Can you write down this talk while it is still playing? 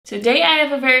Today I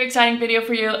have a very exciting video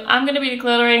for you. I'm gonna be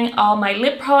decluttering all my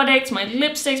lip products, my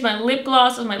lipsticks, my lip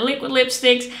glosses, my liquid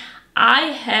lipsticks. I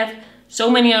have so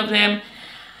many of them.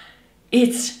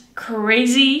 It's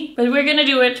crazy, but we're gonna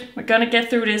do it. We're gonna get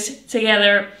through this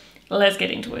together. Let's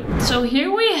get into it. So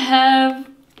here we have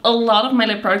a lot of my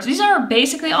lip products. These are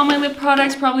basically all my lip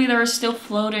products. Probably they're still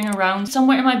floating around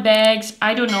somewhere in my bags.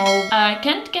 I don't know. I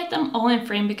can't get them all in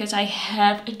frame because I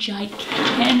have a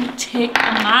gigantic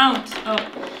amount.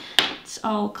 Oh, it's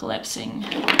all collapsing.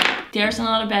 There's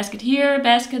another basket here.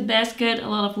 Basket, a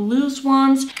lot of loose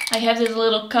ones. I have this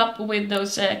little cup with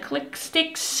those click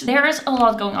sticks. There's a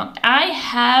lot going on. I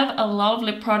have a lot of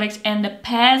lip products and the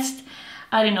past,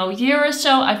 I don't know, year or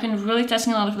so, I've been really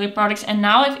testing a lot of lip products, and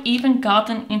now I've even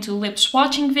gotten into lip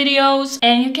swatching videos,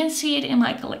 and you can see it in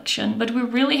my collection. But we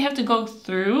really have to go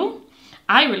through,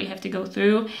 I really have to go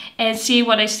through and see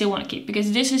what I still want to keep,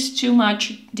 because this is too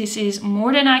much. This is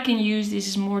more than I can use. This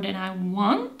is more than I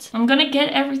want. I'm gonna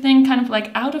get everything kind of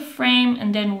like out of frame,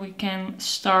 and then we can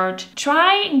start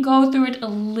try and go through it a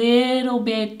little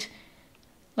bit,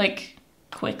 like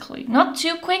quickly. Not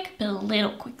too quick, but a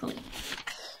little quickly.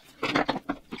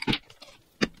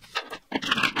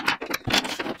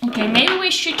 Okay, maybe we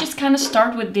should just kind of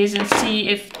start with this and see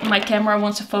if my camera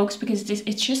wants to focus, because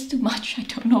it's just too much. I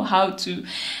don't know how to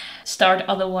start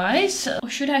otherwise. Or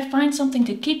should I find something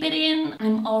to keep it in?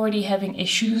 I'm already having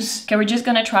issues. Okay, we're just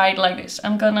gonna try it like this.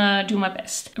 I'm gonna do my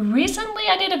best. Recently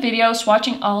I did a video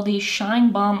swatching all the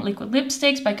Shine Balm liquid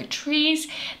lipsticks by Catrice.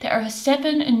 There are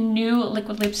 7 new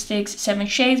liquid lipsticks, 7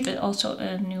 shades, but also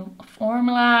a new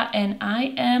formula, and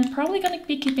I am probably gonna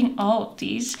be keeping all of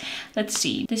these. Let's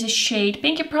see. This is shade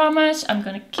Pinky Promise. I'm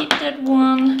gonna keep that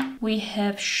one. We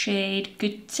have shade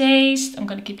Good Taste. I'm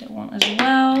gonna keep that one as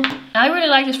well. I really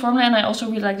like this formula, and I also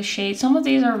really like the shade. Some of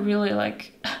these are really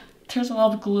like, there's a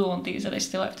lot of glue on these that I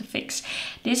still have to fix.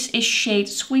 This is shade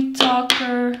Sweet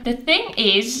Talker. The thing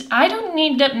is, I don't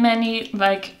need that many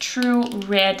like true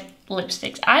red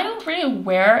lipsticks. I don't really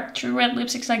wear true red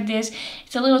lipsticks like this.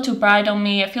 It's a little too bright on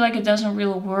me. I feel like it doesn't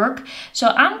really work. So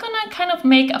I'm gonna kind of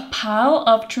make a pile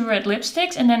of true red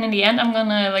lipsticks, and then in the end I'm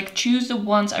gonna like choose the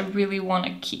ones I really want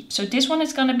to keep. So this one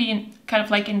is gonna be in, kind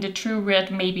of like in the true red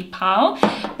maybe pile,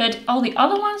 but all the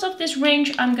other ones of this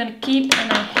range I'm gonna keep,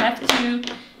 and I have to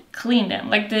clean them.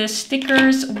 Like the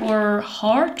stickers were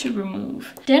hard to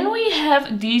remove. Then we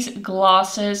have these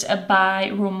glosses by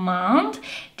Romand.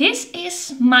 This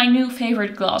is my new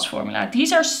favorite gloss formula.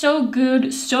 These are so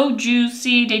good, so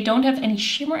juicy. They don't have any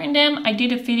shimmer in them. I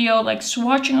did a video like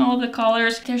swatching all of the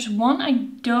colors. There's one I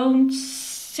don't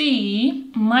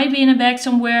see, might be in a bag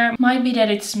somewhere, might be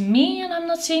that it's me and I'm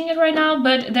not seeing it right now,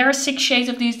 but there are 6 shades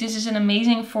of these. This is an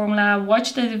amazing formula.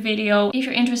 Watch the video if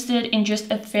you're interested in just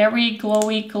a very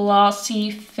glowy,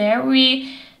 glossy,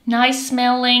 very nice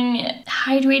smelling,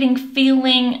 hydrating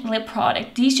feeling lip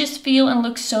product. These just feel and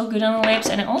look so good on the lips,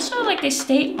 and also like they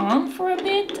stay on for a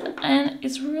bit, and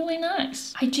it's really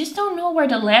nice. I just don't know where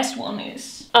the last one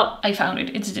is. Oh, I found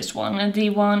it. It's this one, the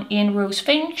one in Rose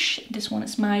Finch. This one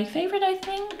is my favorite, I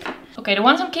think. Okay, the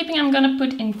ones I'm keeping I'm gonna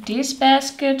put in this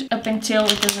basket up until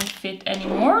it doesn't fit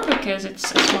anymore, because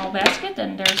it's a small basket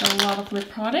and there's a lot of lip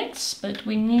products, but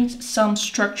we need some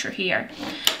structure here.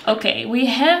 Okay, we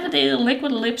have the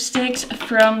liquid lipsticks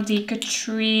from the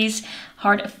Catrice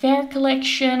Heart Affair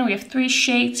collection. We have 3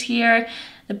 shades here.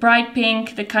 The bright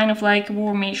pink, the kind of like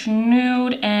warmish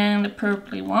nude, and the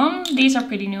purpley one. These are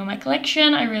pretty new in my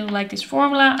collection. I really like this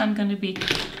formula. I'm going to be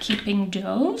keeping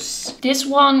those. This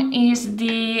one is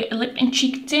the lip and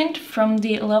cheek tint from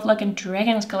the Love Luck and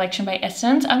Dragons collection by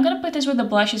Essence. I'm going to put this with the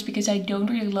blushes because I don't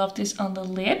really love this on the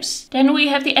lips. Then we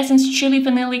have the Essence Chili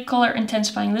Vanilla Color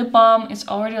Intensifying Lip Balm. It's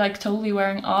already like totally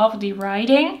wearing off the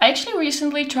writing. I actually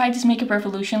recently tried this Makeup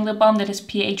Revolution lip balm that is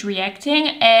pH reacting,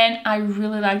 and I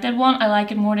really like that one. I like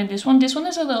it more than this one. This one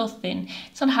is a little thin.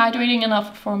 It's not hydrating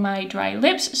enough for my dry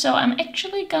lips, so I'm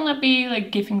actually gonna be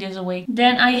like giving this away.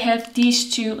 Then I have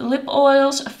these 2 lip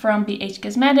oils from BH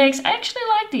Cosmetics. I actually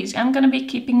like these. I'm gonna be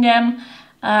keeping them.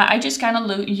 I just kind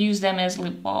of use them as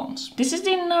lip balms. This is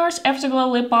the NARS Afterglow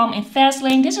Lip Balm in Fast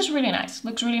Lane. This is really nice.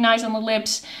 Looks really nice on the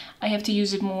lips. I have to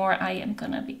use it more. I am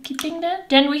gonna be keeping that.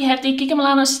 Then we have the Kiko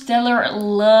Milano Stellar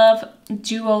Love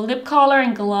Duo Lip Color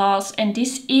and Gloss, and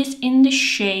this is in the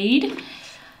shade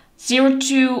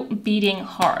 02 Beating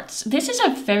Hearts. This is a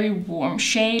very warm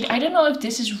shade. I don't know if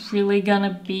this is really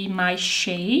gonna be my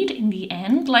shade in the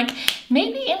end. Like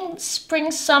maybe in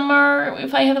spring, summer,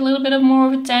 if I have a little bit of more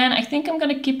of a tan, I think I'm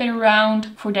gonna keep it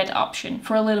around for that option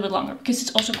for a little bit longer, because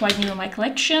it's also quite new in my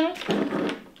collection.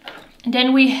 And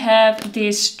then we have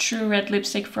this True Red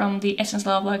lipstick from the Essence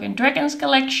Love Luck and Dragons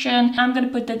collection. I'm gonna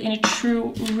put that in a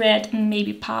True Red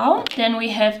Maybe Pow. Then we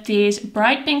have this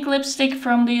Bright Pink lipstick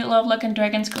from the Love Luck and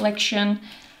Dragons collection.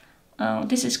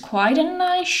 This is quite a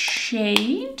nice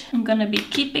shade. I'm gonna be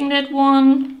keeping that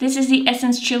one. This is the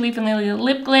Essence Chili Vanilla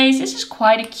Lip Glaze. This is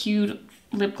quite a cute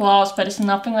lip gloss, but it's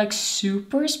nothing like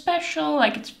super special.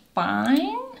 Like, it's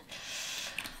fine.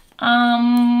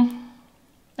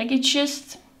 Like, it's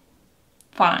just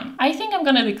fine. I think I'm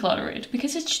gonna declutter it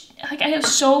because it's like I have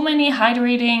so many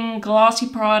hydrating glossy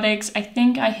products. I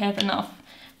think I have enough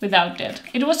without that.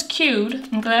 It was cute.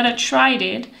 I'm glad I tried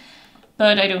it,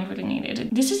 but I don't really need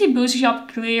it. This is the Boozy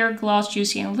Shop Clear Gloss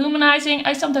Juicy and Luminizing.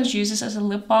 I sometimes use this as a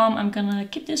lip balm. I'm gonna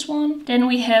keep this one. Then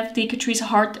we have the Catrice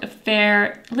Heart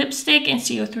Affair lipstick in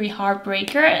CO3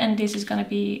 Heartbreaker, and this is gonna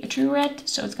be a True Red,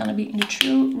 so it's gonna be in the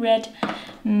True Red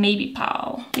Maybe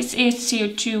Pow. This is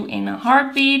CO2 in a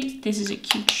Heartbeat. This is a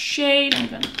cute shade. I'm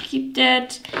gonna keep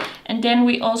that. And then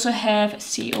we also have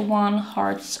CO1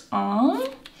 Hearts On.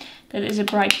 That is a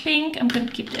bright pink. I'm gonna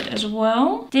keep that as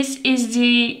well. This is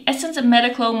the Essence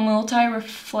Metaclo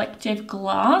Multi-Reflective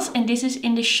Gloss, and this is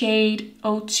in the shade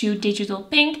 02 Digital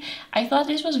Pink. I thought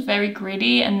this was very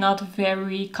gritty and not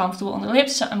very comfortable on the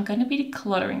lips, so I'm gonna be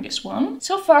decluttering this one.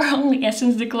 So far, only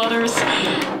Essence declutters.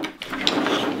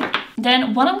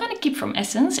 Then what I'm gonna keep from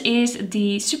Essence is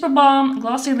the Super Balm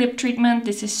Glossy Lip Treatment.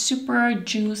 This is super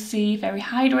juicy, very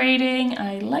hydrating.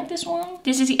 I like this one.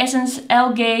 This is the Essence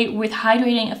Algae with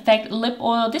Hydrating Effect Lip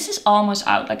Oil. This is almost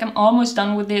out. Like, I'm almost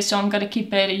done with this, so I'm gonna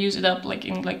keep it and use it up like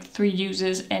in like 3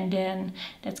 uses, and then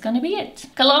that's gonna be it.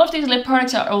 A lot of these lip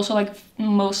products are also like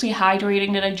mostly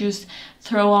hydrating that I just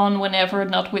throw on whenever,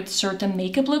 not with certain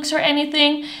makeup looks or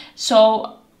anything.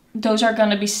 So those are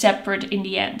gonna be separate in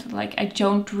the end. Like, I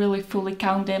don't really fully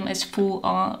count them as full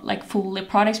lip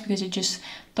products because I just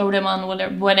throw them on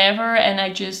whatever, and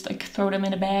I just like throw them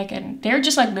in a bag, and they're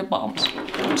just like lip balms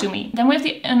to me. Then we have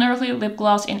the Unearthly Lip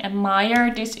Gloss in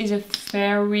Admire. This is a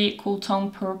very cool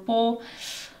tone purple.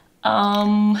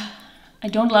 I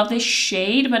don't love this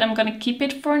shade, but I'm gonna keep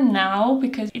it for now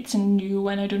because it's new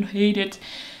and I don't hate it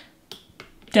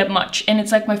that much, and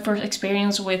it's like my first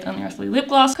experience with Unearthly lip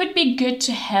gloss. Could be good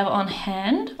to have on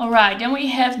hand. Alright, then we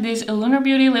have this Lunar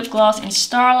Beauty lip gloss in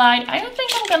Starlight. I don't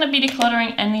think I'm gonna be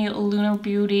decluttering any Lunar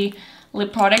Beauty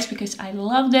lip products because I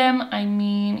love them. I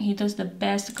mean, he does the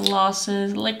best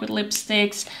glosses, liquid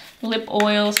lipsticks, lip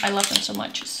oils. I love them so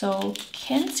much, so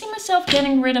can't see myself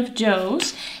getting rid of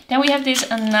those. Then we have this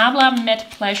Nabla Matte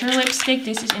Pleasure lipstick.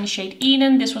 This is in shade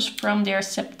Eden. This was from their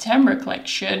September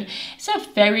collection. It's a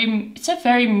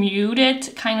very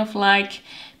muted, kind of like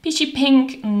peachy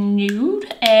pink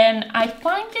nude, and I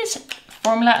find this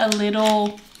formula a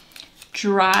little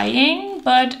drying,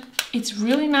 but it's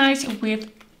really nice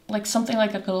with like something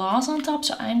like a gloss on top,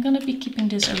 so I'm gonna be keeping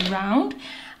this around.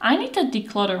 I need to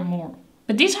declutter more,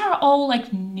 but these are all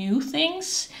like new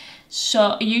things,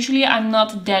 so usually I'm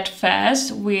not that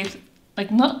fast with,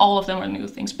 like, not all of them are new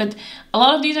things, but a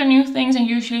lot of these are new things, and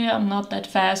usually I'm not that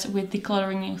fast with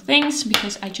decluttering new things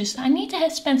because I need to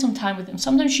spend some time with them.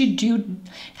 Sometimes you do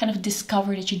kind of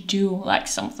discover that you do like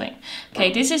something.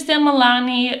 Okay, this is the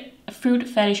Milani Fruit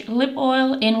Fetish Lip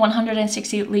Oil in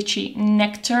 160 Lychee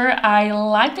Nectar. I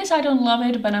like this, I don't love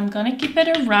it, but I'm gonna keep it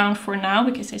around for now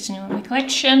because it's new in my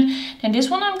collection. And this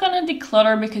one I'm gonna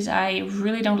declutter because I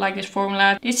really don't like this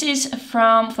formula. This is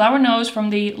from Flower Nose from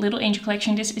the Little Angel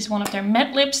collection. This is one of their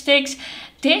matte lipsticks.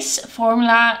 This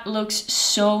formula looks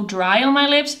so dry on my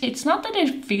lips. It's not that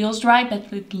it feels dry,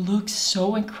 but it looks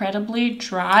so incredibly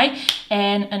dry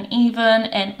and uneven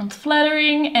and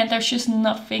unflattering, and there's just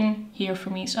nothing here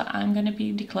for me, so I'm gonna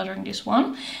be decluttering this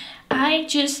one. I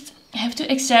just have to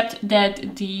accept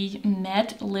that the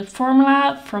matte lip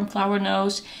formula from Flower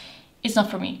Nose is not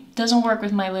for me. It doesn't work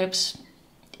with my lips.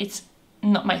 It's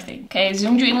not my thing. Okay,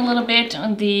 zoomed you in a little bit,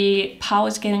 and the pow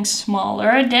is getting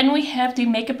smaller. Then we have the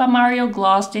Makeup by Mario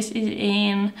gloss. This is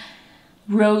in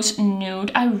Rose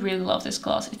Nude. I really love this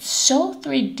gloss. It's so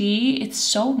 3D. It's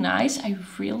so nice. I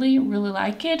really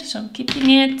like it, so I'm keeping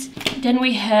it. Then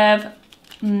we have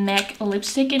MAC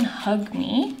lipstick in Hug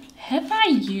Me. Have I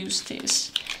used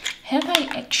this? Have I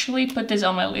actually put this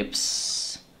on my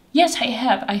lips? Yes, I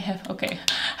have. Okay.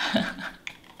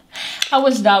 I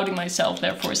was doubting myself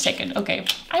there for a second. Okay,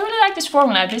 I really like this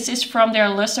formula. This is from their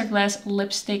Luster Glass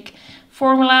lipstick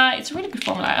formula. It's a really good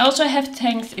formula. I also have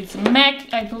thanked it's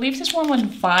MAC. I believe this one went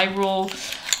viral.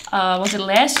 Was it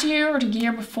last year or the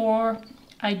year before?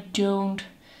 I don't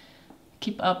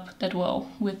keep up that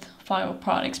well with viral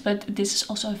products, but this is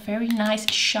also a very nice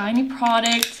shiny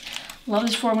product. Love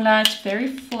this formula, it's very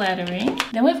flattering.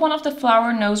 Then we have one of the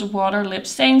Flower Nose Water Lip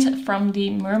Stains from the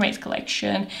Mermaid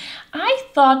collection. I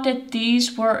thought that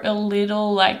these were a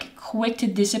little like quick to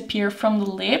disappear from the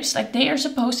lips. Like they are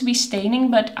supposed to be staining,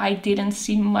 but I didn't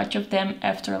see much of them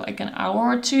after like an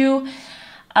hour or two.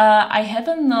 I have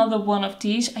another one of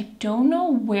these. I don't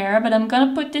know where, but I'm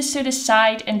gonna put this to the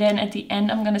side, and then at the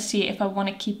end I'm gonna see if I want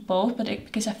to keep both,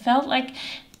 because I felt like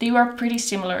they were pretty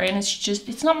similar, and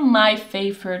it's not my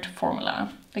favorite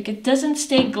formula. Like it doesn't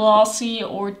stay glossy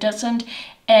or doesn't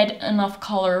add enough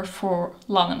color for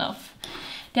long enough.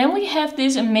 Then we have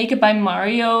this Makeup by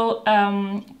Mario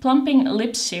Plumping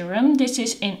Lip Serum. This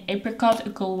is in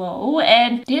Apricot Glow,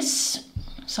 and this,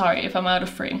 sorry if I'm out of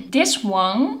frame, this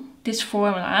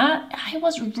formula, I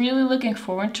was really looking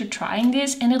forward to trying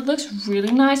this, and it looks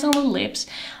really nice on the lips,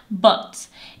 but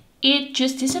it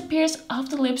just disappears off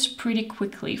the lips pretty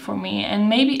quickly for me, and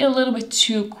maybe a little bit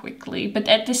too quickly. But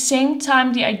at the same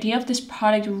time, the idea of this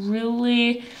product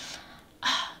really,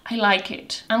 I like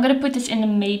it. I'm gonna put this in the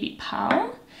Maybe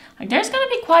pile. Like there's gonna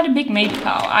be quite a big Maybe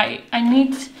pile. I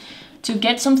need to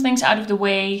get some things out of the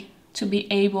way to be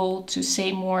able to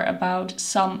say more about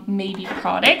some Maybe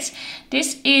products.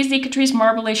 This is the Catrice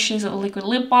Marblicious Liquid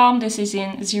Lip Balm. This is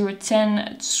in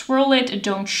 010 Swirl It,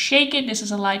 Don't Shake It. This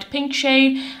is a light pink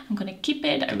shade. I'm gonna keep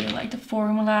it. I really like the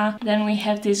formula. Then we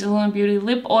have this Luna Beauty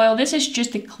Lip Oil. This is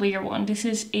just the clear one. This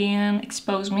is in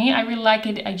Expose Me. I really like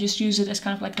it. I just use it as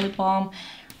kind of like a lip balm.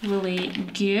 Really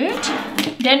good.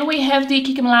 Then we have the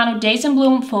Kiko Milano Days in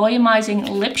Bloom Volumizing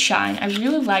Lip Shine. I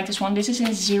really like this one. This is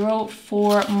in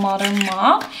 04 Modern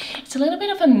Mauve. It's a little bit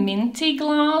of a minty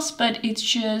gloss, but it's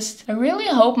just, I really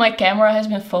hope my camera has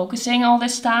been focusing all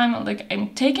this time. Like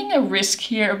I'm taking a risk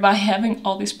here by having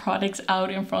all these products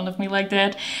out in front of me like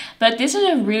that. But this is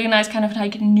a really nice kind of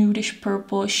like nudish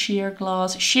purple sheer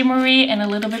gloss, shimmery and a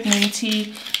little bit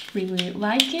minty. Really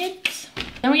like it.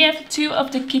 Then we have two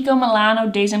of the Kiko Milano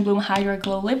Days in Bloom Hydra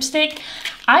Glow Lipstick.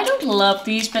 I don't love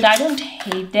these, but I don't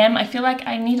hate them. I feel like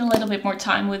I need a little bit more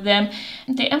time with them.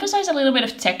 They emphasize a little bit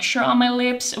of texture on my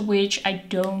lips, which I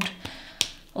don't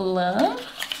love.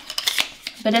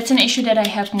 But that's an issue that I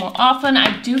have more often.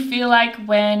 I do feel like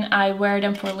when I wear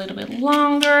them for a little bit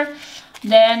longer,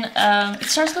 then it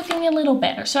starts looking a little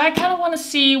better. So I kind of want to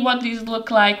see what these look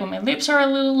like when my lips are a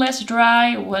little less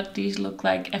dry, what these look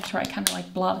like after I kind of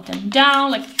like blotted them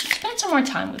down, like spend some more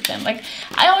time with them. Like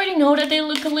I already know that they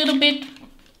look a little bit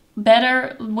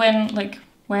better when like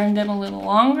wearing them a little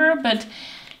longer, but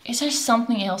is there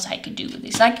something else I could do with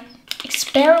this? Like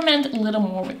experiment a little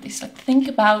more with this. Like think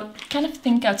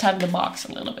outside of the box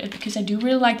a little bit, because I do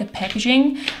really like the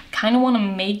packaging. I kind of want to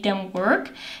make them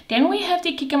work. Then we have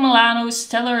the Kiko Milano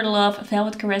Stellar Love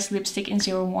Velvet Caress Lipstick in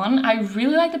 01. I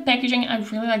really like the packaging. I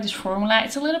really like this formula.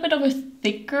 It's a little bit of a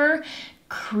thicker,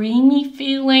 creamy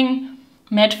feeling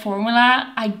matte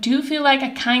formula. I do feel like I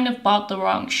kind of bought the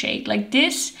wrong shade. Like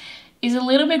this is a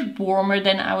little bit warmer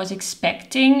than I was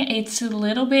expecting. It's a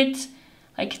little bit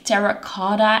like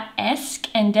terracotta-esque,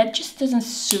 and that just doesn't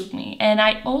suit me. And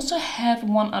I also have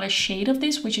one other shade of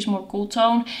this, which is more cool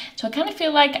tone. So I kind of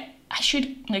feel like I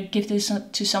should like give this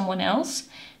to someone else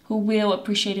who will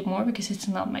appreciate it more, because it's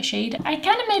not my shade. I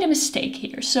kind of made a mistake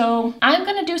here. So I'm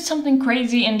gonna do something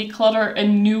crazy and declutter a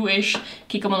newish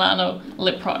Kiko Milano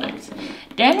lip product.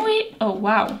 Then oh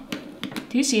wow,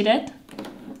 do you see that?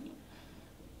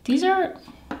 These are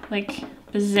like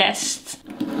possessed.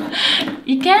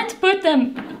 You can't put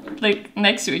them like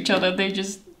next to each other.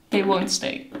 They won't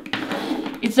stay.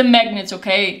 It's the magnets,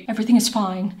 okay? Everything is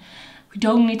fine. We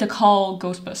don't need to call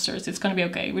Ghostbusters. It's gonna be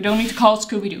okay. We don't need to call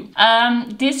Scooby-Doo.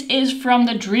 This is from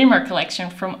the Dreamer collection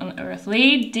from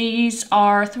Unearthly. These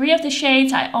are 3 of the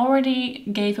shades. I already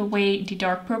gave away the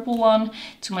dark purple one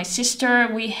to my sister.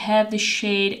 We have the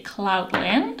shade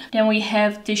Cloudland. Then we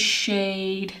have the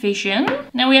shade Vision.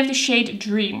 Then we have the shade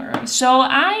Dreamer. So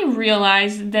I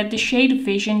realized that the shade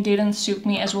Vision didn't suit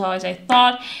me as well as I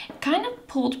thought. It kind of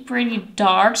pulled pretty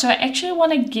dark, so I actually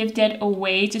want to give that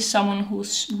away to someone who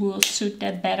will suit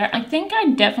that better. I think I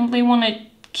definitely want to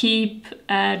keep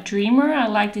Dreamer. I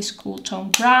like this cool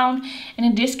tone brown, and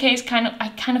in this case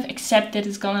I kind of accept that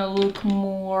it's gonna look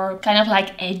more kind of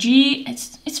like edgy.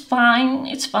 It's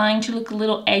fine to look a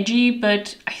little edgy,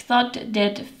 but I thought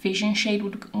that Vision shade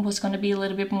was gonna be a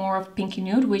little bit more of pinky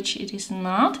nude, which it is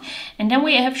not. And then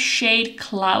we have shade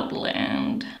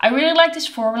Cloudland. I really like this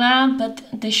formula, but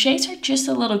the shades are just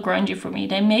a little grungy for me.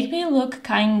 They make me look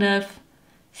kind of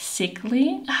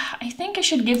sickly. I think I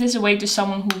should give this away to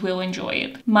someone who will enjoy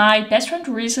it. My best friend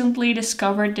recently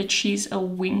discovered that she's a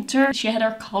winter. She had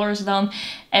her colors done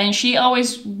and she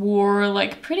always wore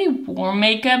like pretty warm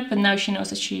makeup, but now she knows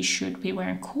that she should be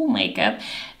wearing cool makeup.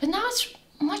 But now it's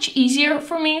much easier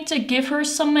for me to give her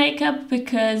some makeup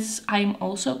because I'm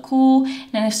also cool,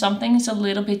 and if something is a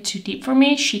little bit too deep for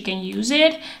me, she can use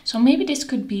it. So maybe this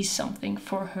could be something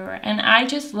for her, and I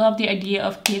just love the idea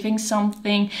of giving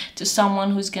something to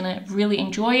someone who's gonna really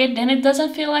enjoy it. Then it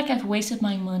doesn't feel like I've wasted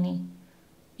my money.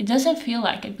 It doesn't feel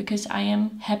like it because I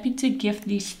am happy to give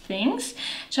these things.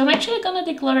 So I'm actually gonna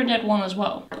declutter that one as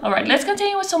well. Alright, let's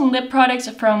continue with some lip products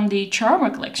from the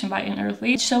Charmer collection by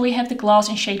Unearthly. So we have the gloss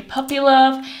in shade Puppy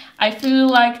Love. I feel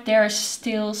like there's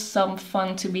still some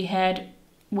fun to be had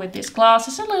with this gloss.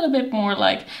 It's a little bit more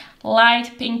like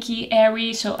light, pinky,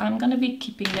 airy, so I'm gonna be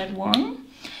keeping that one.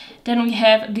 Then we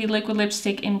have the liquid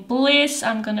lipstick in Bliss.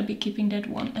 I'm gonna be keeping that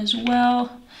one as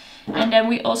well. And then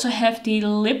we also have the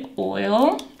lip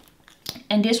oil.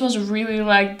 And this was really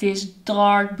like this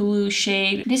dark blue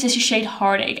shade. This is a shade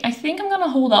Heartache. I think I'm gonna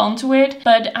hold on to it,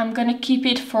 but I'm gonna keep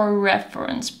it for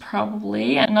reference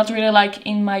probably. And not really like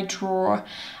in my drawer.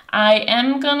 I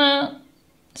am gonna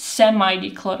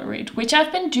semi-declutter it, which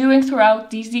I've been doing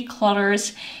throughout these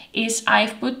declutters. Is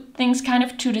I've put things kind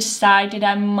of to the side that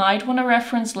I might want to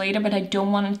reference later, but I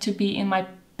don't want it to be in my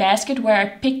basket where I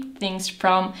pick things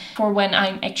from for when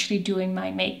I'm actually doing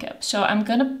my makeup. So I'm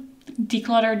gonna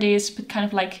declutter this, but kind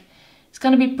of like it's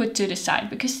gonna be put to the side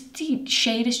because the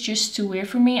shade is just too weird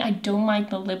for me. I don't like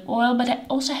the lip oil, but I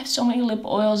also have so many lip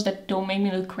oils that don't make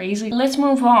me look crazy. Let's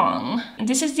move on.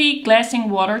 This is the Glassing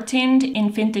Water Tint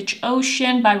in Vintage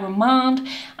Ocean by Romand.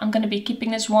 I'm gonna be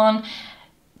keeping this one.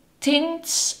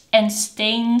 Tints and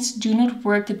stains do not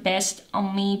work the best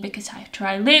on me because I have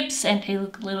dry lips and they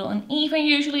look a little uneven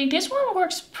usually. This one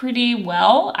works pretty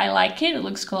well. I like it. It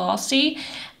looks glossy.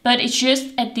 But it's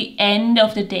just at the end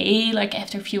of the day, like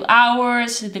after a few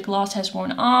hours, the gloss has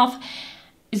worn off.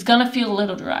 It's gonna feel a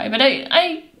little dry. But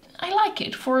I like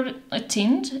it for a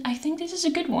tint. I think this is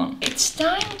a good one. It's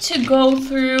time to go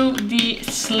through the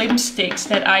slim sticks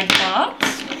that I bought.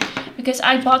 Because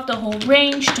I bought the whole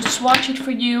range to swatch it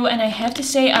for you, and I have to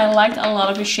say I liked a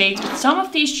lot of the shades, but some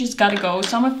of these just gotta go.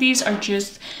 Some of these are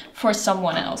just for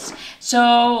someone else.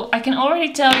 So I can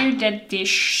already tell you that this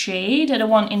shade, the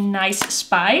one in Nice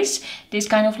Spice, this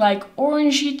kind of like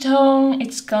orangey tone,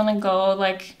 it's gonna go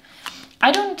like,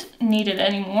 I don't need it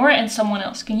anymore and someone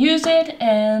else can use it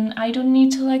and I don't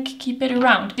need to like keep it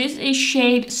around. This is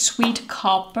shade Sweet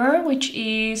Copper, which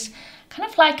is kind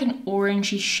of like an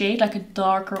orangey shade, like a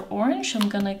darker orange. So I'm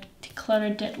gonna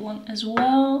declutter that one as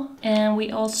well. And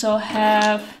we also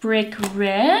have Brick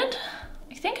Red.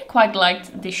 I think I quite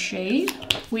liked this shade.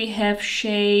 We have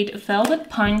shade Velvet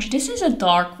Punch. This is a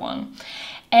dark one.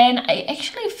 And I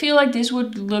actually feel like this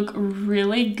would look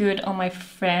really good on my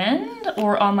friend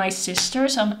or on my sister.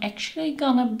 So I'm actually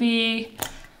gonna be...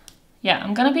 yeah,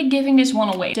 I'm gonna be giving this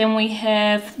one away. Then we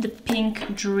have the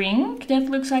Pink Drink. That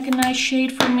looks like a nice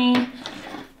shade for me.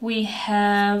 We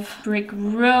have Brick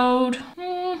Road.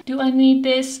 Do I need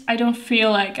this? I don't feel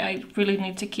like I really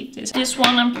need to keep this. This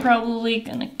one I'm probably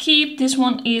gonna keep. This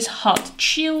one is Hot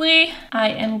Chili. I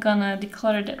am gonna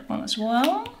declutter that one as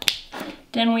well.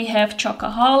 Then we have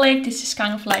Chocoholic. This is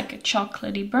kind of like a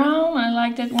chocolatey brown. I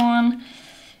like that one.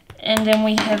 And then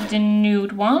we have the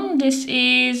nude one. This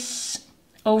is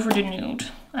Over the Nude.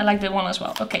 I like that one as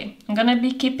well. Okay, I'm gonna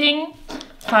be keeping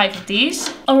 5 of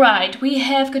these. Alright, we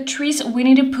have Catrice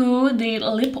Winnie the Pooh, the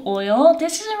lip oil.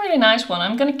 This is a really nice one.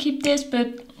 I'm gonna keep this, but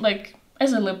like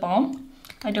as a lip balm.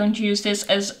 I don't use this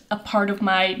as a part of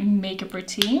my makeup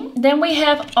routine. Then we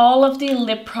have all of the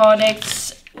lip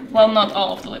products. Well, not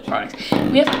all of the lip products.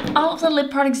 We have all of the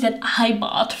lip products that I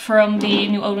bought from the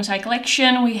new Oden's Eye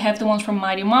collection. We have the ones from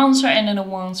Mighty Monster and then the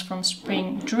ones from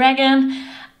Spring Dragon.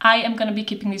 I am gonna be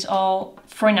keeping these all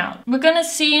for now. We're gonna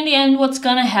see in the end what's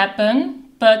gonna happen,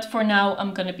 but for now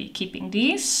I'm gonna be keeping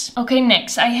these. Okay,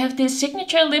 next I have this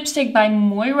signature lipstick by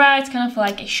Moira. It's kind of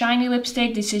like a shiny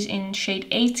lipstick. This is in shade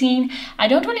 18. I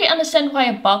don't really understand why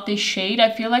I bought this shade. I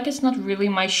feel like it's not really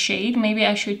my shade. Maybe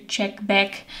I should check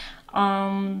back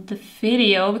on the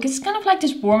video because it's kind of like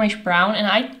this warmish brown, and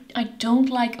I don't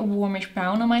like a warmish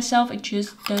brown on myself. It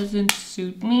just doesn't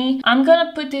suit me. I'm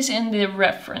gonna put this in the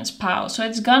reference pile, so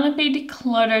it's gonna be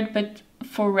decluttered but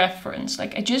for reference.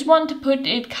 Like I just want to put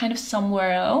it kind of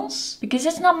somewhere else because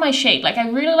it's not my shade. Like I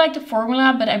really like the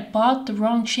formula, but I bought the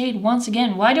wrong shade once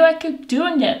again. Why do I keep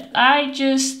doing that? I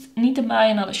just need to buy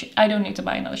another shade. I don't need to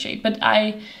buy another shade, but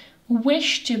I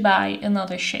wish to buy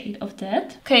another shade of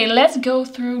that. Okay, let's go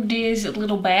through this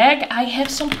little bag. I have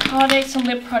some products, some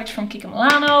lip products from Kiko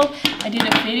Milano. I did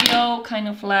a video kind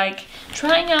of like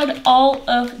trying out all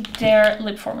of their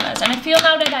lip formulas, and I feel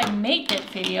now that I made that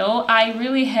video, I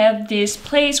really have this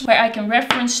place where I can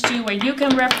reference to, where you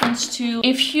can reference to.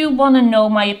 If you want to know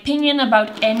my opinion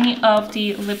about any of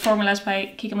the lip formulas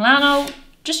by Kiko Milano,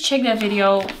 just check that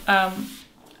video.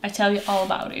 I tell you all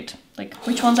about it. Like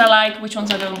which ones I like, which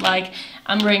ones I don't like.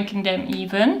 I'm ranking them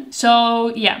even.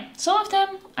 So yeah, some of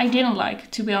them I didn't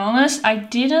like, to be honest. I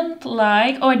didn't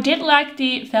like, oh, I did like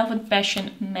the Velvet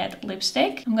Passion matte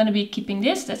lipstick. I'm gonna be keeping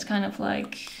this. That's kind of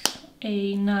like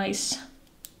a nice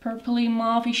purpley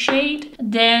mauve shade.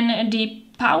 Then the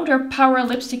Powder Power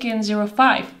lipstick in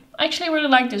 05. I actually really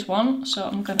like this one, so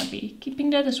I'm gonna be keeping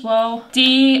that as well.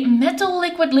 The Metal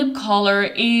Liquid Lip Color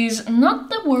is not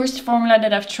the worst formula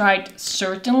that I've tried,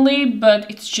 certainly,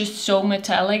 but it's just so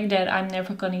metallic that I'm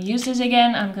never gonna use this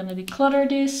again. I'm gonna declutter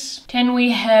this. Then we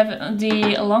have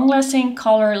the Long Lasting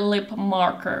Color Lip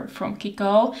Marker from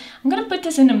Kiko. I'm gonna put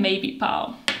this in the maybe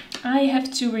pile. I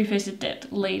have to revisit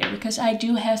that later because I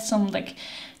do have some like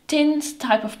tint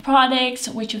type of products.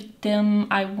 Which of them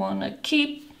I wanna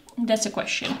keep? That's a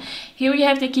question. Here we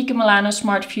have the Kiko Milano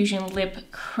Smart Fusion Lip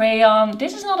Crayon.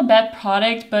 This is not a bad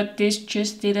product, but this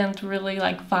just didn't really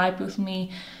like vibe with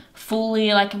me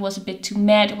fully. Like it was a bit too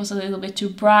matte, it was a little bit too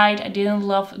bright. I didn't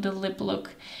love the lip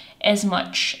look as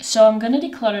much. So I'm gonna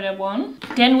declutter that one.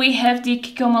 Then we have the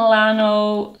Kiko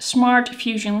Milano Smart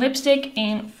Fusion Lipstick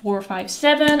in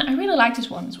 457. I really like this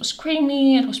one. It was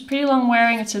creamy, it was pretty long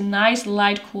wearing. It's a nice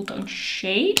light cool tone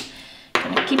shade.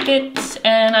 Gonna keep it.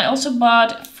 And I also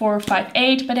bought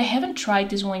 458, but I haven't tried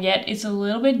this one yet. It's a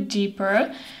little bit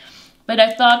deeper, but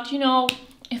I thought, you know,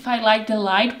 if I like the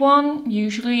light one,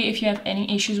 usually if you have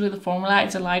any issues with the formula,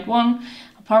 it's a light one.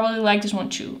 I'll probably like this one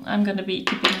too. I'm gonna be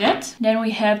keeping that. Then we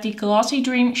have the Glossy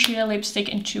Dream Sheer Lipstick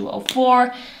in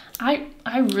 204.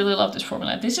 I really love this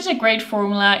formula. This is a great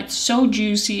formula. It's so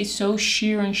juicy, it's so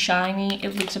sheer and shiny.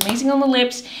 It looks amazing on the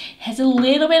lips. It has a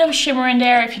little bit of shimmer in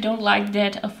there. If you don't like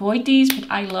that, avoid these, but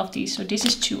I love these. So this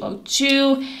is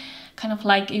 202, kind of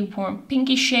like a warm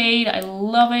pinky shade. I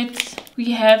love it. We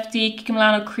have the Kiko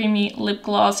Milano Creamy Lip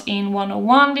Gloss in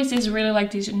 101. This is really like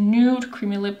this nude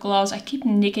creamy lip gloss. I keep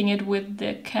nicking it with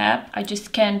the cap. I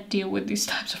just can't deal with these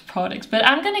types of products, but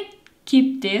I'm gonna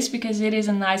keep this because it is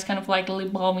a nice kind of like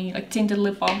lip balmy, like tinted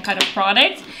lip balm kind of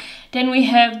product. Then we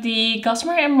have the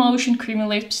Gossamer Emotion Creamy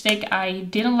Lipstick. I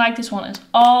didn't like this one at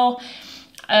all.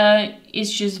 It's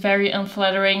just very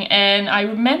unflattering, and I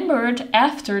remembered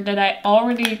after that I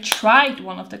already tried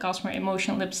one of the Gossamer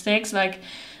Emotion lipsticks like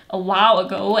a while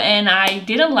ago, and I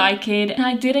didn't like it, and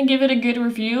I didn't give it a good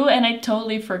review, and I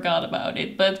totally forgot about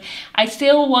it. But I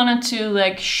still wanted to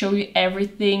like show you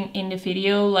everything in the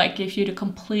video, like give you the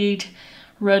complete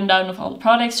rundown of all the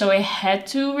products, so I had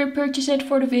to repurchase it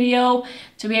for the video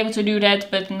to be able to do that,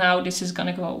 but now this is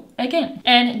gonna go again.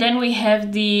 And then we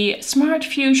have the Smart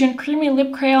Fusion Creamy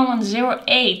Lip Crayon on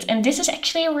 08, and this is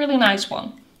actually a really nice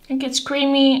one. I think it's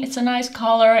creamy, it's a nice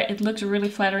color, it looks really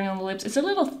flattering on the lips. It's a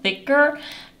little thicker,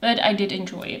 but I did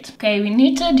enjoy it. Okay, we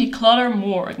need to declutter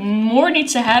more. More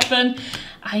needs to happen.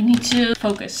 I need to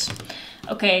focus.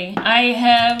 Okay, I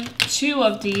have two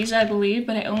of these, I believe,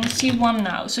 but I only see one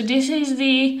now. So this is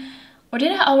the, or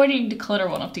did I already declutter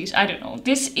one of these? I don't know.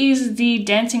 This is the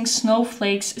Dancing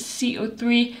Snowflakes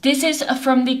CO3. This is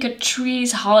from the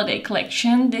Catrice Holiday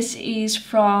Collection. This is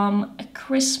from A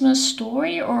Christmas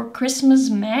Story or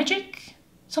Christmas Magic?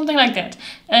 Something like that.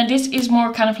 And this is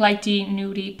more kind of like the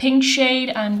nudie pink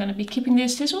shade. I'm gonna be keeping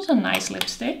this. This was a nice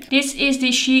lipstick. This is the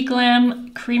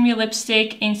SheGlam Creamy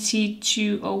Lipstick in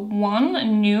C201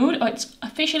 Nude. Oh,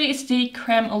 it's the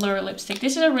Creme Allure lipstick.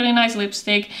 This is a really nice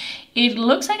lipstick. It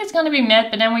looks like it's gonna be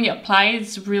matte, but then when you apply it,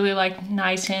 it's really like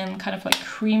nice and kind of like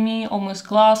creamy, almost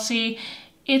glossy.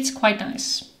 It's quite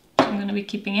nice. I'm gonna be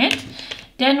keeping it.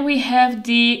 Then we have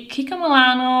the Kiko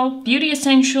Milano Beauty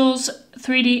Essentials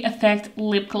 3D Effect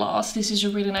Lip Gloss. This is a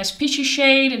really nice peachy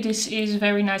shade. This is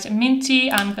very nice and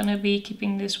minty. I'm gonna be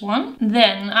keeping this one.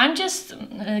 Then I'm just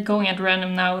going at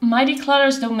random now. My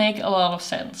declutters don't make a lot of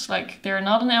sense. Like, they're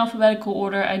not in alphabetical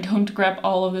order. I don't grab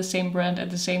all of the same brand at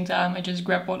the same time. I just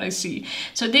grab what I see.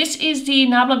 So this is the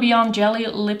Nabla Beyond Jelly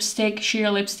Lipstick, Sheer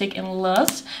Lipstick in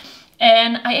Lush.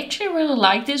 And I actually really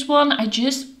like this one.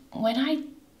 When I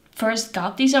first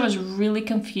got these, I was really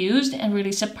confused and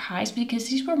really surprised because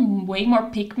these were way more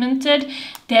pigmented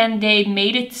than they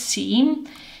made it seem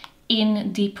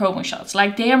in the promo shots.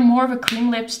 Like, they are more of a cream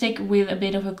lipstick with a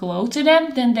bit of a glow to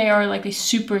them than they are like a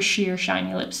super sheer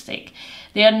shiny lipstick.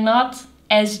 They are not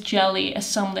as jelly as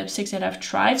some lipsticks that I've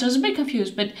tried. So I was a bit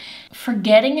confused, but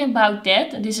forgetting about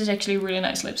that, this is actually a really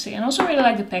nice lipstick. And I also really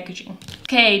like the packaging.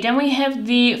 Okay, then we have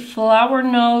the Flower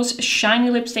Nose Shiny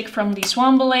Lipstick from the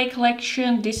Swan Ballet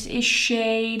collection. This is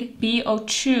shade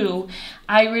B02.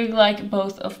 I really like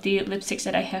both of the lipsticks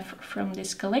that I have from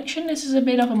this collection. This is a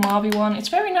bit of a mauve one. It's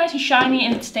very nice and shiny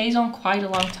and it stays on quite a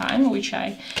long time, which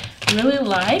I really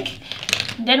like.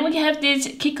 Then we have this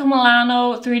Kiko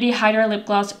Milano 3D Hydra Lip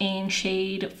Gloss in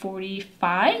shade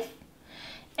 45.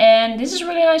 And this is a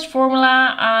really nice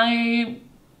formula. I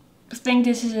think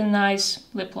this is a nice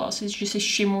lip gloss. It's just a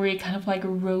shimmery, kind of like a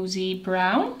rosy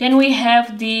brown. Then we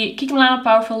have the Kiko Milano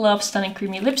Powerful Love Stunning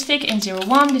Creamy Lipstick in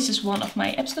 01. This is one of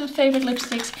my absolute favorite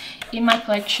lipsticks in my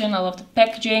collection. I love the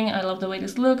packaging. I love the way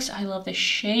this looks. I love the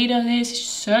shade of this. It's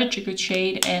such a good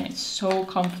shade and it's so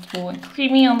comfortable and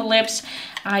creamy on the lips.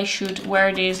 I should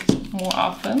wear this more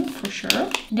often for sure.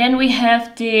 Then we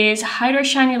have this Hydra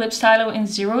Shiny Lip Stylo in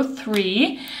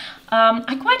 03.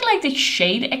 I quite like the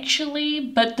shade actually,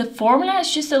 but the formula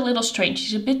is just a little strange.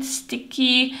 It's a bit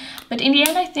sticky, but in the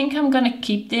end I think I'm gonna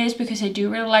keep this because I do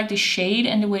really like the shade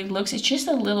and the way it looks. It's just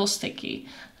a little sticky.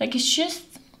 Like it's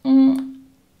just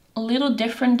a little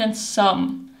different than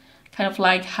some kind of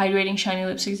like hydrating shiny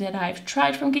lipsticks that I've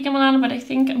tried from Kiko Milano, but I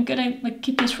think I'm gonna like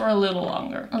keep this for a little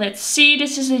longer. Let's see,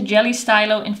 this is a Jelly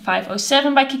Stylo in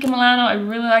 507 by Kiko Milano. I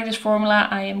really like this formula.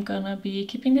 I am gonna be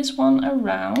keeping this one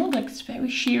around. Like it's very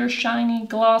sheer, shiny,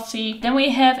 glossy. Then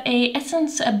we have a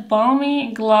Essence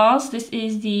Balmy gloss. This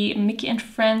is the Mickey and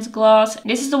Friends gloss.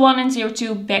 This is the one in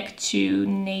 02, Back to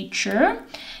Nature.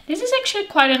 This is actually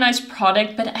quite a nice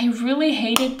product, but I really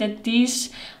hated that these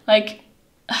like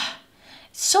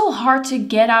so hard to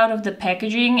get out of the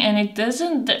packaging, and it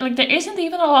doesn't like there isn't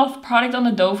even a lot of product on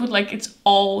the doe foot. Like it's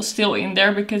all still in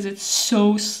there because it's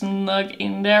so snug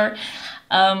in there.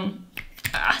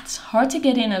 It's hard to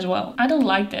get in as well. I don't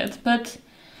like that, but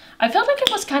I felt like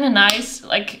it was kind of nice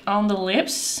like on the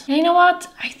lips. And you know what,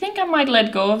 I think I might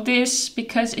let go of this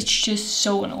because it's just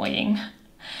so annoying.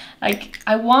 Like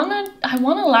I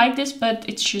wanna like this, but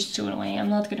it's just too annoying.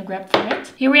 I'm not gonna grab for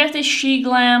it. Here we have this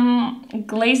SheGlam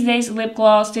Glaze Days lip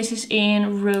gloss. This is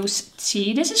in Rose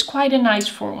Tea. This is quite a nice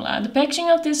formula. The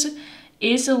packaging of this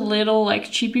is a little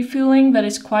like cheapy feeling, but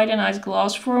it's quite a nice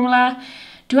gloss formula.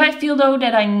 Do I feel though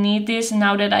that I need this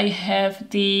now that I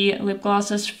have the lip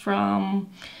glosses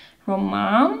from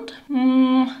Romand?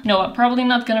 No, I'm probably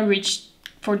not gonna reach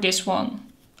for this one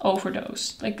over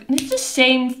those. Like it's the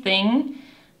same thing,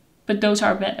 but those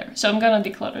are better. So I'm gonna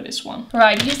declutter this one.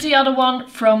 Right, here's the other one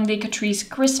from the Catrice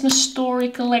Christmas Story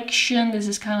collection. This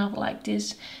is kind of like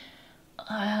this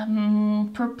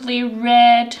purpley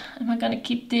red. Am I gonna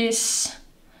keep this?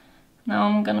 Now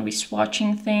I'm gonna be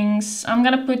swatching things. I'm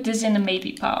gonna put this in the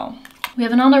maybe pile. We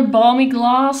have another balmy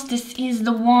gloss. This is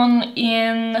the one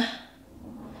in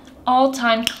All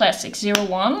Time Classic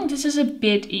 01. This is a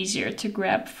bit easier to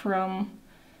grab from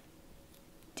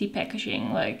the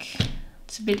packaging. Like,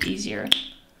 it's a bit easier.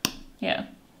 Yeah.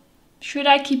 Should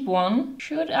I keep one?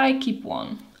 Should I keep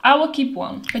one? I will keep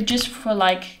one, but just for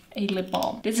like a lip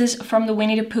balm. This is from the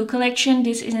Winnie the Pooh collection.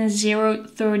 This is in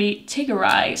 030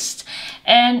 Tigerized.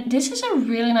 And this is a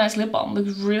really nice lip balm.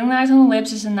 Looks really nice on the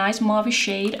lips. It's a nice mauve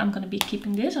shade. I'm gonna be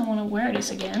keeping this. I wanna wear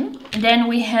this again. And then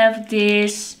we have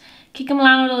this Kiko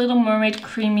Milano The Little Mermaid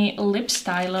Creamy Lip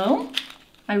Stylo.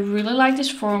 I really like this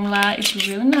formula. It's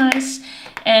really nice.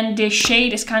 And the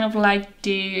shade is kind of like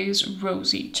this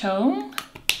rosy tone.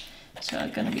 So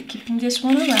I'm gonna be keeping this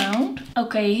one around.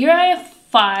 Okay, here I have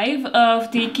 5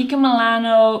 of the Kiko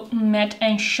Milano Matte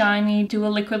and Shiny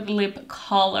Dual Liquid Lip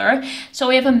Color. So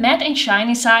we have a matte and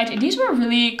shiny side. These were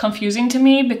really confusing to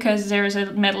me because there's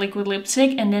a matte liquid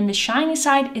lipstick and then the shiny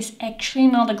side is actually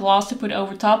not a gloss to put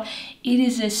over top. It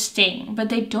is a stain, but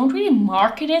they don't really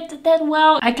market it that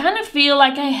well. I kind of feel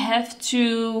like I have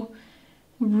to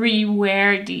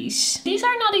rewear these. These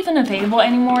are not even available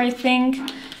anymore, I think,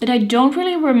 but I don't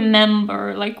really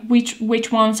remember like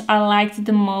which ones I liked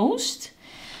the most.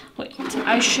 Wait,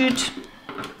 I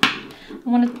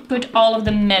want to put all of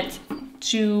the matte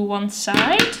to one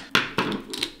side.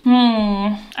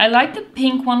 I like the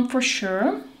pink one for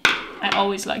sure. I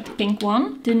always like the pink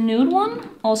one. The nude one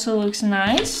also looks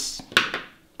nice.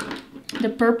 The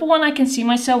purple one I can see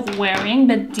myself wearing,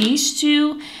 but these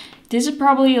two, this is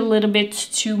probably a little bit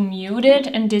too muted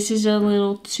and this is a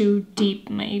little too deep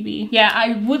maybe. Yeah,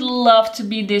 I would love to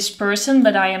be this person,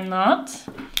 but I am not.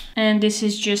 And this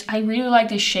is just, I really like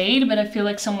the shade, but I feel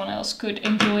like someone else could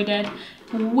enjoy that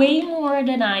way more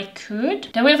than I could.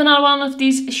 Then we have another one of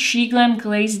these SheGlam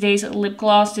Glaze Days lip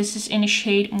gloss. This is in the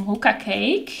shade Mocha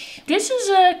Cake. This is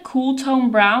a cool tone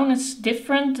brown. It's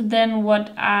different than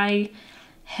what I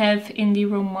have in the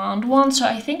Romand one, so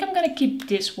I think I'm gonna keep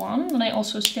this one. And I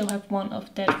also still have one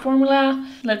of that formula.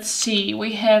 Let's see,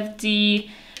 we have the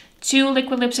 2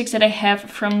 liquid lipsticks that I have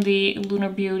from the Lunar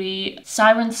Beauty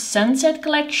Siren Sunset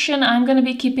collection. I'm gonna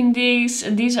be keeping these.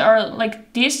 These are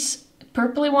like, this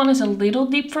purpley one is a little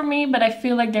deep for me, but I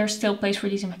feel like there's still place for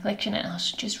these in my collection, and I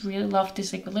also just really love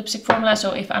this liquid lipstick formula.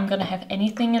 So if I'm gonna have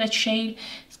anything in that shade,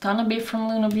 it's gonna be from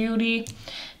Lunar Beauty.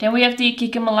 Then we have the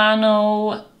Kike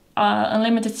Milano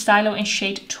Unlimited Stylo in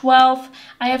shade 12.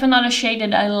 I have another shade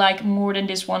that I like more than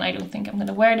this one. I don't think I'm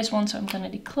gonna wear this one, so I'm gonna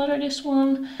declutter this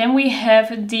one. Then we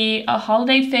have the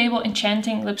Holiday Fable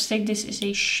Enchanting lipstick. This is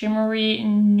a shimmery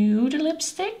nude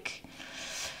lipstick.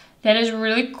 That is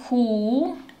really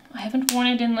cool. I haven't worn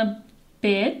it in a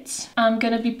bit. I'm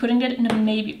gonna be putting that in a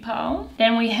maybe pile.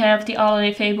 Then we have the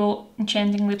Holiday Fable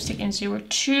Enchanting lipstick in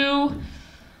 02.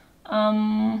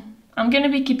 I'm gonna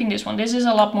be keeping this one. This is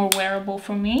a lot more wearable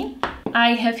for me.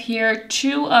 I have here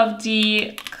 2 of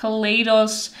the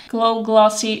Kaleidos Glow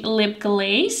Glossy Lip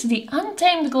Glaze. The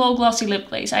Untamed Glow Glossy Lip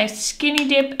Glaze. I have Skinny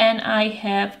Dip and I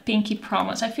have Pinky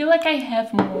Promise. I feel like I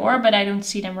have more, but I don't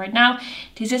see them right now.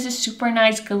 This is a super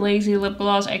nice glazy lip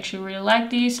gloss. I actually really like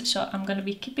these, so I'm gonna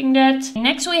be keeping that.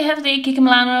 Next we have the Kike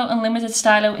Milano Unlimited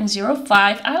Stylo in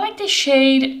 05. I like this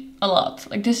shade a lot.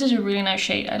 Like, this is a really nice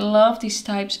shade. I love these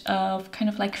types of kind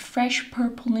of like fresh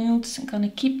purple nudes. I'm gonna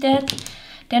keep that.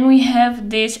 Then we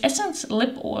have this Essence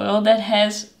lip oil that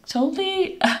has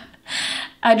totally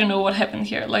I don't know what happened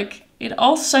here. Like, it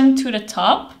all sunk to the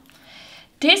top.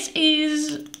 This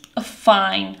is a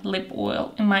fine lip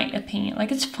oil in my opinion.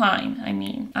 Like, it's fine. I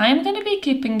mean, I'm gonna be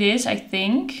keeping this, I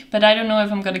think, but I don't know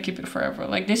if I'm gonna keep it forever.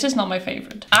 Like, this is not my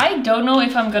favorite. I don't know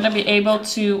if I'm gonna be able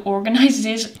to organize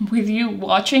this with you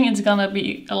watching. It's gonna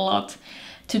be a lot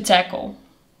to tackle.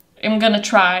 I'm gonna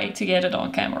try to get it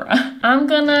on camera. I'm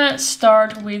gonna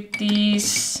start with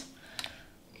these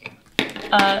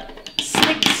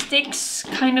slick sticks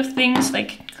kind of things,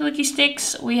 like clicky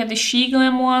sticks. We have the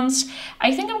SheGlam ones.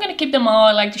 I think I'm gonna keep them all.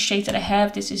 I like the shades that I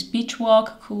have. This is Beach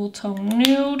Walk, Cool Tone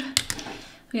Nude.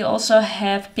 We also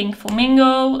have Pink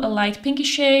Flamingo, a light pinky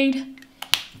shade.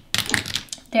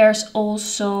 There's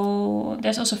also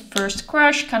First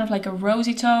Crush, kind of like a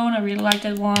rosy tone. I really like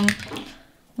that one.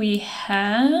 We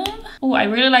have, oh, I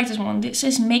really like this one. This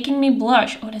is Making Me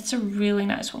Blush. Oh, that's a really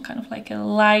nice one, kind of like a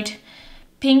light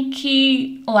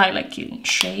pinky lilac-y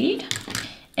shade.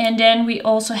 And then we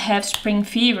also have Spring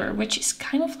Fever, which is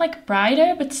kind of like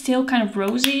brighter, but still kind of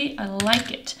rosy. I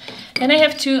like it. Then I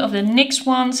have 2 of the NYX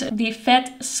ones, the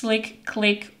Fat Slick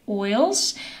Click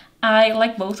oils. I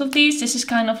like both of these. This is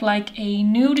kind of like a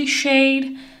nudie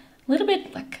shade, a little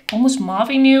bit like almost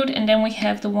mauve nude. And then we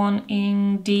have the one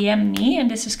in DM Me, and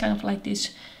this is kind of like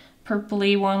this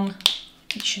purpley one,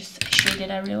 which is a shade that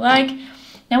I really like.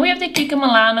 Then we have the Kike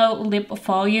Milano Lip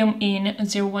Volume in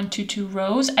 0122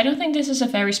 Rose. I don't think this is a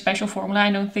very special formula.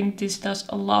 I don't think this does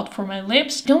a lot for my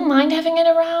lips. Don't mind having it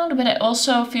around, but I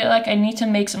also feel like I need to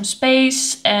make some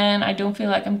space, and I don't feel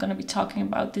like I'm gonna be talking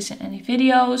about this in any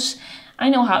videos. I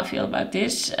know how I feel about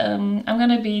this. I'm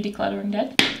gonna be decluttering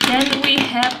that. Then we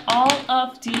have all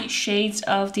of the shades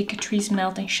of the Catrice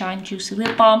Melt and Shine Juicy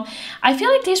Lip Balm. I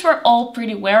feel like these were all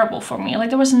pretty wearable for me. Like,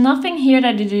 there was nothing here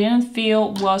that I didn't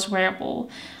feel was wearable.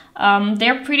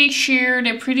 They're pretty sheer,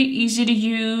 they're pretty easy to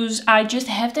use. I just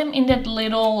have them in that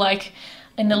little, like,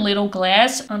 in the little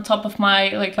glass on top of my,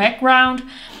 like, background.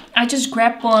 I just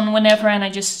grab one whenever and I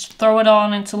just throw it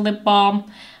on into lip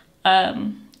balm.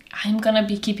 I'm gonna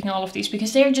be keeping all of these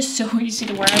because they're just so easy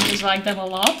to wear. I just like them a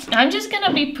lot. I'm just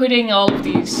gonna be putting all of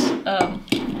these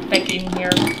back in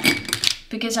here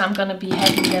because I'm gonna be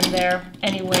having them there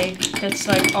anyway. That's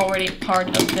like already part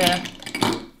of the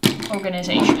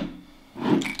organization.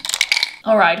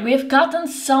 Alright, we have gotten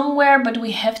somewhere, but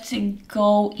we have to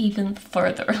go even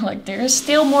further. Like, there is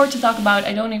still more to talk about.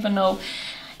 I don't even know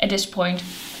at this point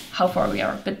how far we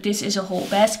are, but this is a whole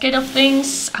basket of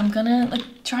things. I'm gonna like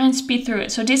try and speed through it.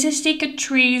 So this is the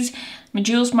Catrice My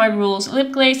Jewels, My Rules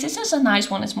lip glaze. This is a nice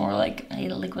one. It's more like a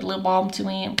liquid lip balm to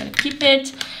me. I'm gonna keep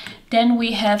it. Then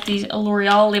we have these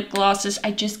L'Oreal lip glosses.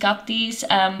 I just got these.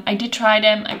 I did try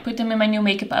them. I put them in my new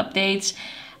makeup updates.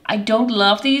 I don't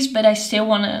love these, but I still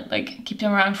want to like keep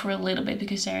them around for a little bit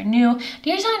because they're new.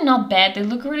 These are not bad. They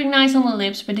look really nice on the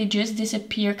lips, but they just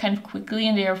disappear kind of quickly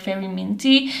and they are very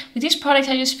minty. With these products,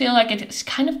 I just feel like it's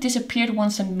kind of disappeared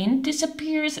once the mint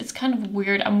disappears. It's kind of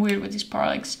weird. I'm weird with these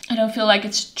products. I don't feel like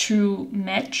it's true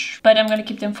match, but I'm gonna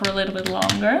keep them for a little bit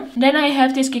longer. Then I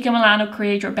have this Kiko Milano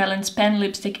Create Your Balance Pen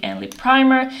Lipstick and Lip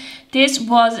Primer. This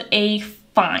was a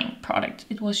fine product.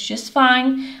 It was just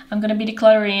fine. I'm gonna be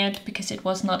decluttering it because it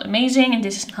was not amazing, and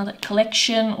this is not a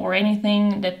collection or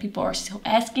anything that people are still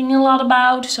asking a lot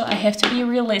about, so I have to be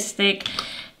realistic.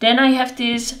 Then I have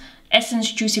this Essence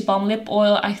Juicy Balm Lip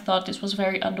Oil. I thought this was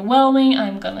very underwhelming.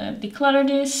 I'm gonna declutter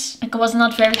this. Like, it was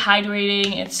not very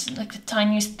hydrating. It's like the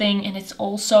tiniest thing, and it's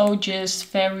also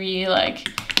just very like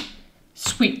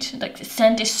sweet. Like, the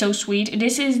scent is so sweet.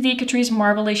 This is the Catrice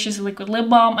Marvelicious Liquid Lip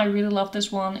Balm. I really love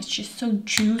this one. It's just so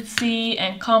juicy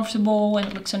and comfortable, and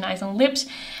it looks so nice on lips.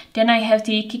 Then I have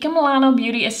the Kiko Milano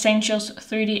Beauty Essentials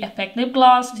 3D Effect Lip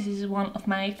Gloss. This is one of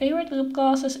my favorite lip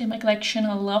glosses in my collection.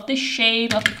 I love this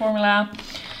shade, love the formula.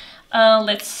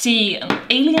 Let's see,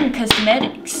 Alien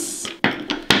Cosmetics.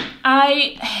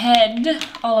 I had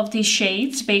all of these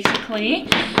shades basically,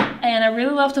 and I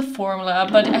really love the formula,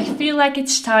 but I feel like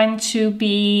it's time to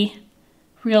be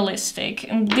realistic.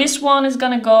 And this one is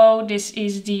gonna go. This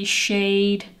is the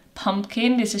shade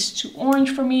Pumpkin. This is too orange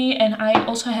for me, and I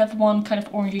also have one kind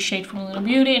of orangey shade from Little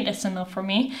Beauty, and that's enough for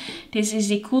me. This is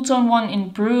the Cool Tone one in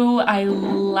Brew. I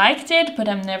liked it, but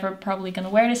I'm never probably gonna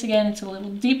wear this again. It's a little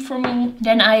deep for me.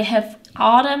 Then I have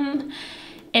Autumn,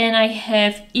 and I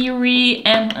have Eerie,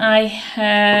 and I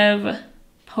have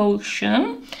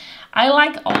Potion. I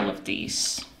like all of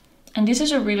these. And this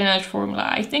is a really nice formula.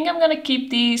 I think I'm gonna keep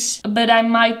these, but I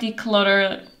might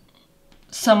declutter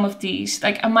some of these.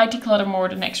 Like, I might declutter more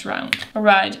the next round.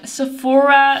 Alright,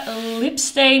 Sephora Lip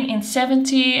Stain in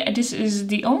 70. This is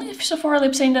the only Sephora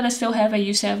lip stain that I still have. I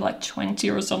used to have like 20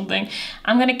 or something.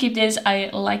 I'm gonna keep this. I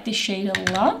like this shade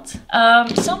a lot.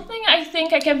 Something I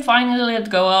think I can finally let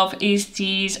go of is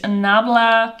these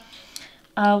Nabla.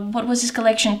 What was this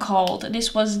collection called?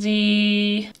 This was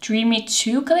the Dreamy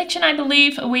 2 collection, I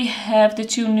believe. We have the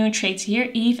two nude shades here,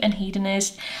 Eve and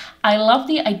Hedonist. I love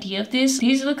the idea of this.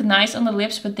 These look nice on the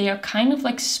lips, but they are kind of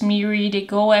like smeary. They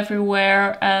go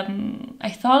everywhere. I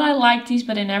thought I liked these,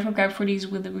 but I never grabbed for these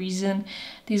with a reason.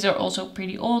 These are also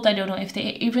pretty old. I don't know if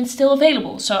they're even still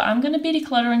available. So I'm gonna be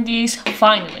decluttering these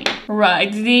finally.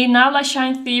 Right, the Nabla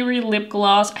Shine Theory Lip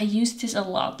Gloss. I used this a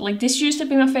lot. Like, this used to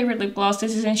be my favorite lip gloss.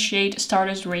 This is in shade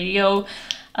Stardust Radio.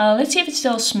 Let's see if it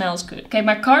still smells good. Okay,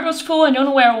 my card was full. I don't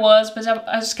know where it was, but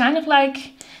I was kind of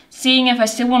like seeing if I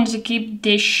still wanted to keep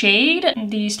this shade,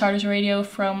 the Stardust Radio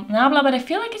from Nabla, but I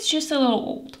feel like it's just a little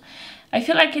old. I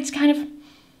feel like it's kind of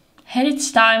had its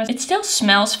time. It still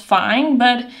smells fine,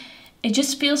 but it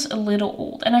just feels a little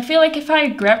old. And I feel like if I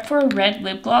grab for a red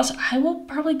lip gloss, I will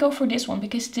probably go for this one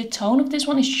because the tone of this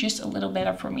one is just a little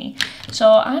better for me.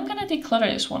 So I'm gonna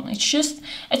declutter this one. It's just,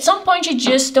 at some point you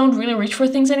just don't really reach for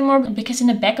things anymore, because in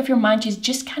the back of your mind you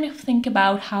just kind of think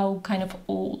about how kind of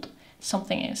old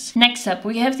something is. Next up,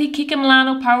 we have the Kiko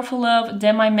Milano Powerful Love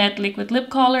Demi Matte Liquid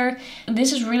Lip Color.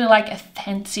 This is really like a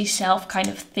fancy self kind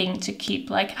of thing to keep.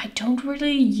 Like, I don't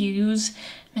really use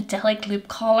metallic lip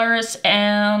colors,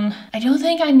 and I don't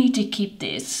think I need to keep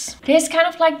this. There's kind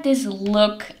of like this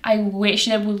look I wish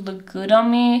that would look good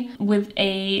on me with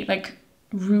a like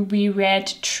ruby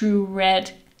red, true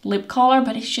red lip color,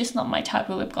 but it's just not my type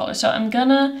of lip color. So I'm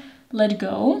gonna let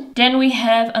go. Then we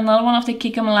have another one of the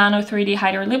Kiko Milano 3D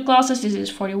Hider lip glosses. This is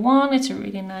 41. It's a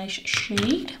really nice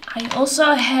shade. I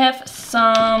also have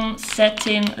some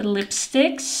satin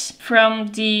lipsticks from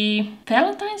the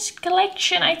Valentine's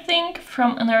collection, I think,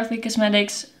 from Unearthly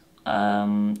Cosmetics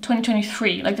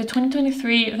 2023, like the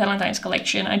 2023 Valentine's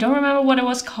collection. I don't remember what it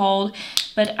was called,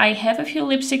 but I have a few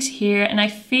lipsticks here, and I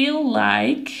feel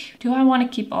like, do I want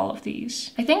to keep all of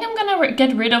these? I think I'm gonna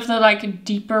get rid of the like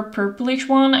deeper purplish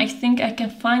one. I think I can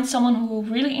find someone who will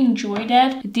really enjoy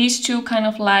that. These two kind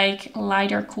of like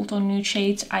lighter cool tone nude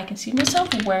shades I can see myself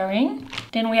wearing.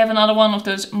 Then we have another one of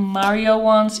those Mario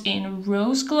ones in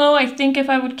Rose Glow. I think if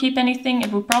I would keep anything,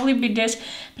 it would probably be this,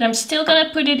 but I'm still gonna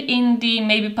put it in the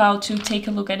maybe pile to take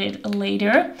a look at it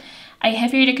later. I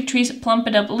have here the Catrice Plump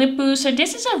It Up Lip Booster.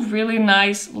 This is a really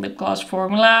nice lip gloss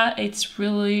formula. It's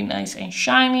really nice and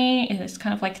shiny. It's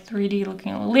kind of like 3D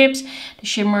looking on the lips. The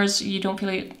shimmers, you don't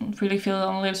really feel it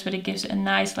on the lips, but it gives a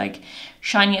nice like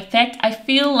shiny effect. I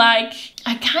feel like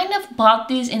I kind of bought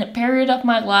this in a period of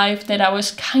my life that I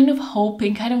was kind of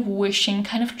hoping, kind of wishing,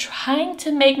 kind of trying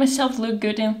to make myself look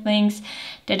good in things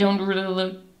that don't really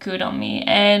look good on me.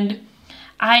 And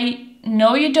I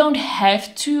no, you don't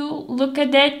have to look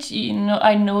at that. You know,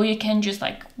 I know you can just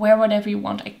like wear whatever you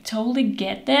want. I totally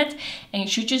get that. And you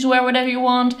should just wear whatever you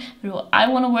want. But what I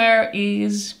want to wear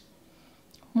is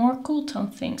more cool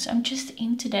tone things. I'm just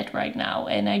into that right now.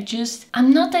 And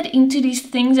I'm not that into these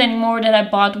things anymore that I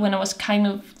bought when I was kind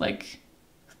of like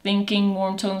thinking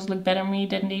warm tones look better on me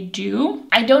than they do.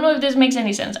 I don't know if this makes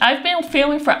any sense. I've been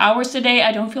filming for hours today.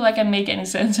 I don't feel like I make any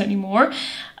sense anymore.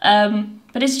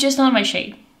 But it's just not my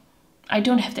shade. I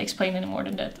don't have to explain any more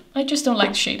than that. I just don't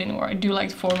like the shade anymore. I do like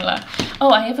the formula.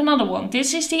 Oh, I have another one.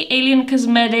 This is the Alien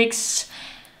Cosmetics.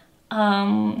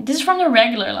 This is from the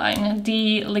regular line.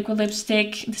 The liquid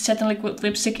lipstick, the satin liquid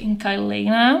lipstick in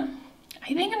Kailena.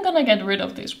 I think I'm gonna get rid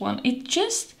of this one.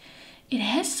 It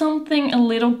has something a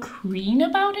little green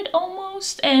about it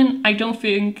almost, and I don't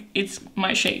think it's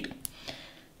my shade.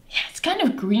 Yeah, it's kind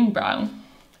of green brown.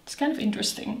 It's kind of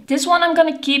interesting. This one I'm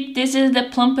gonna keep. This is the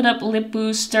Plump It Up Lip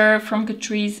Booster from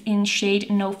Catrice in shade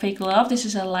No Fake Love. This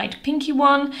is a light pinky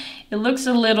one. It looks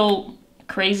a little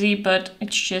crazy, but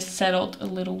it's just settled a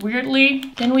little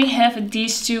weirdly. Then we have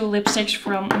these two lipsticks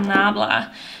from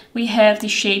Nabla. We have the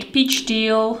shade Peach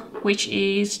Deal, which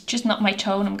is just not my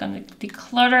tone. I'm gonna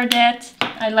declutter that.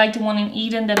 I like the one in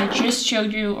Eden that I just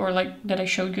showed you, or like that I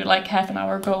showed you like half an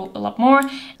hour ago a lot more.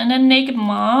 And then Naked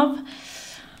Mauve.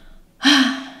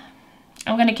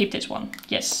 I'm gonna keep this one.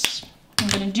 Yes, I'm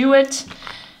gonna do it.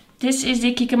 This is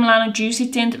the Kika Milano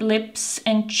Juicy Tint Lips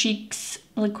and Cheeks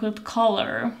Liquid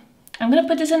Color. I'm gonna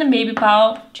put this in a baby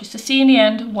pile just to see in the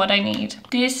end what I need.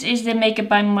 This is the Makeup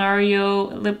by Mario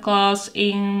lip gloss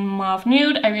in Mauve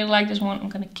Nude. I really like this one. I'm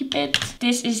gonna keep it.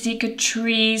 This is the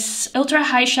Catrice Ultra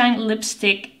High Shine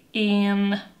lipstick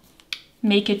in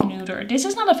Make It Nuder. This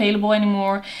is not available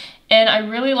anymore. And I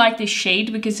really like this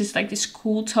shade because it's like this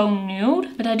cool tone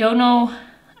nude. But I don't know,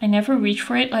 I never reach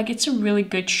for it. Like, it's a really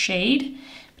good shade.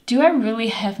 But do I really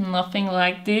have nothing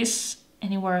like this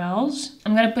anywhere else?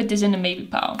 I'm gonna put this in the maybe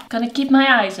pile. Gonna keep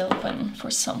my eyes open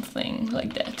for something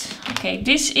like that. Okay,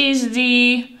 this is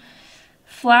the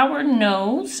Flower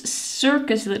Nose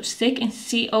Circus lipstick in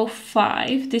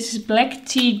CO5. This is Black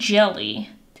Tea Jelly.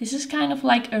 This is kind of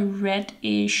like a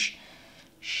reddish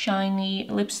shiny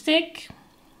lipstick.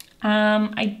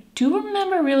 I do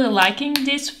remember really liking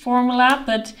this formula,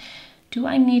 but do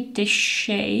I need this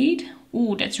shade?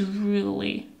 Ooh, that's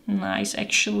really nice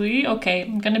actually. Okay,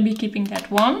 I'm gonna be keeping that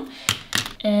one.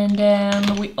 And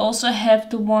then we also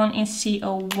have the one in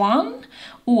CO1.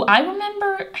 Ooh, I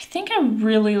remember, I think I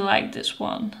really like this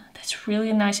one. That's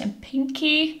really nice and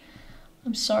pinky.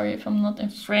 I'm sorry if I'm not in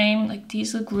frame. Like,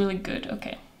 these look really good.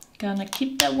 Okay, gonna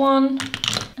keep that one.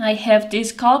 I have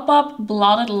this Colourpop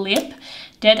Blotted Lip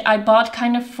that I bought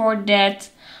kind of for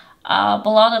that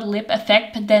blotted lip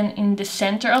effect, but then in the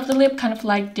center of the lip, kind of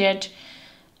like that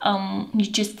you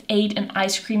just ate an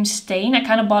ice cream stain. I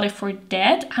kind of bought it for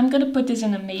that. I'm gonna put this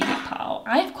in a maybe pile.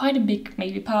 I have quite a big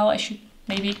maybe pile, I should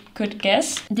maybe could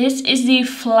guess. This is the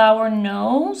Flower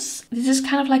Nose. This is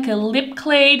kind of like a lip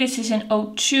clay. This is in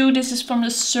O2. This is from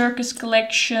the Circus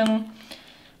collection.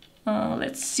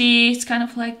 Let's see, it's kind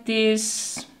of like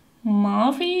this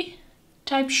mauve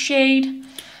type shade.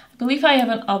 I believe I have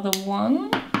another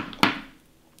one.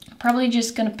 I'm probably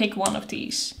just gonna pick one of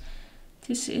these.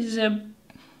 This is a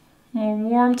more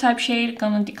warm type shade.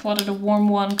 I'm gonna declutter the warm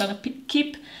one. I'm gonna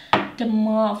keep the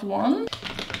mauve one.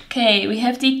 Okay, we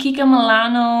have the Kika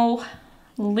Milano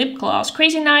lip gloss.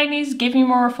 Crazy 90s, Give Me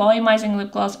More volumizing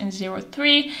lip gloss in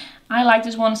 03. I like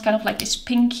this one. It's kind of like this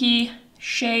pinky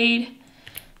shade.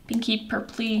 Pinky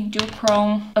purpley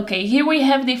duochrome. Okay, here we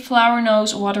have the Flower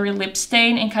Nose Watery Lip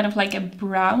Stain in kind of like a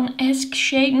brown-esque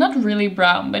shade. Not really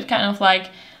brown, but kind of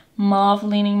like mauve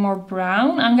leaning more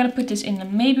brown. I'm gonna put this in the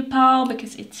maybe pile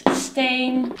because it's a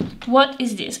stain. What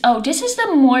is this? Oh, this is the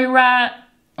Moira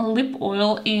lip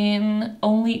oil in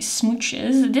Only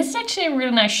Smooches. This is actually a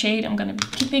really nice shade. I'm gonna be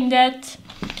keeping that.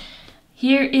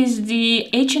 Here is the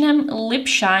H&M Lip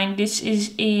Shine. This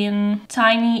is in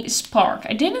Tiny Spark.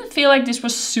 I didn't feel like this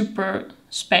was super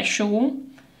special.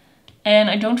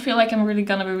 And I don't feel like I'm really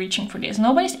gonna be reaching for this.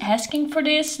 Nobody's asking for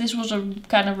this. This was a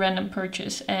kind of random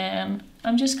purchase and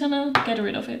I'm just gonna get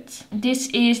rid of it. This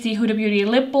is the Huda Beauty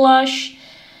Lip Blush.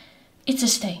 It's a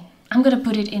stain. I'm gonna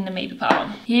put it in the maybe pile.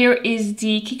 Here is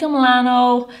the Kika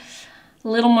Milano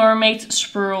Little Mermaid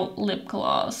Swirl Lip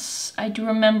Gloss. I do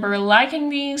remember liking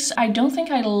these. I don't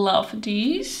think I love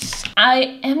these.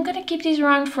 I am gonna keep these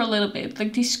around for a little bit.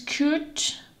 Like, these could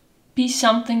be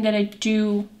something that I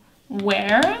do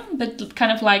wear, but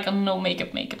kind of like on no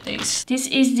makeup days. This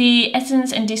is the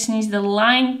Essence and Disney's The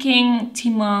Lion King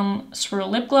Timon Swirl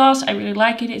Lip Gloss. I really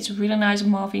like it. It's a really nice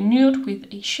mauve nude with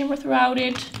a shimmer throughout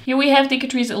it. Here we have the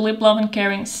Catrice Lip Love and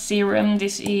Caring Serum.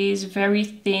 This is very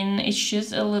thin. It's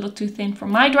just a little too thin for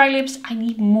my dry lips. I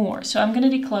need more, so I'm gonna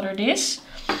declutter this.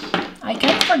 I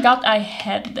kind of forgot I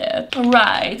had that.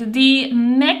 Right, the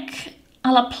MAC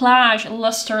à la Plage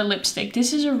Luster Lipstick.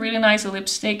 This is a really nice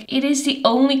lipstick. It is the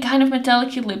only kind of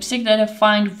metallic lipstick that I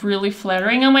find really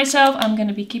flattering on myself. I'm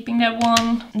gonna be keeping that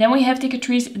one. Then we have the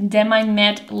Catrice Demi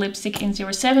Matte Lipstick in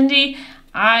 070.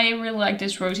 I really like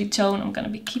this rosy tone. I'm gonna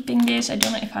be keeping this. I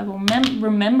don't know if I will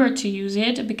remember to use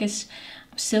it because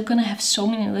I'm still gonna have so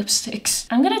many lipsticks.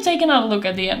 I'm gonna take another look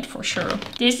at the end for sure.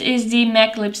 This is the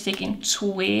MAC lipstick in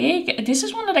Twig. This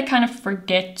is one that I kind of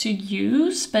forget to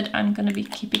use, but I'm gonna be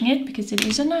keeping it because it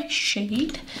is a nice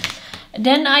shade.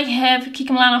 Then I have Kiko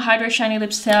Milano Hydra Shiny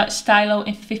Lip Stylo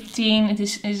in 15.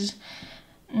 This is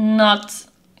not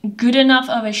good enough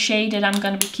of a shade that I'm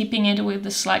gonna be keeping it with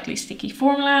the slightly sticky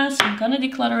formula, so I'm gonna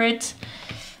declutter it.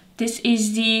 This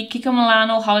is the Kiko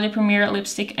Milano Holiday Premiere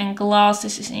Lipstick and Gloss.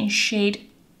 This is in shade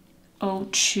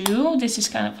 02. This is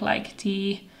kind of like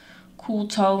the cool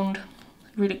toned,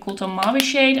 really cool tone mauve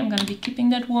shade. I'm gonna be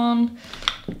keeping that one.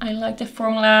 I like the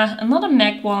formula. Another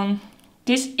MAC one.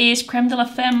 This is Creme de la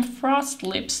Femme Frost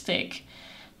Lipstick.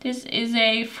 This is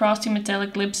a frosty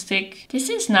metallic lipstick. This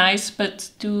is nice, but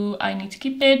do I need to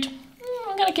keep it?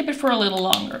 I'm gonna keep it for a little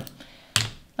longer.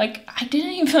 Like, I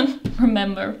didn't even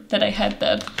remember that I had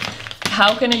that.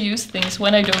 How can I use things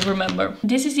when I don't remember?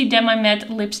 This is the Demi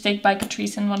Matte Lipstick by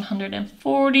Catrice in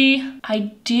 140. I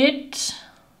did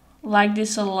like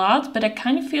this a lot, but I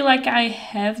kind of feel like I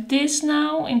have this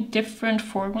now in different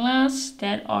formulas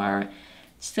that are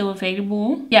still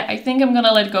available. Yeah, I think I'm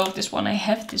gonna let go of this one. I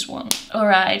have this one. All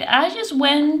right, I just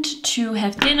went to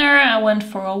have dinner. I went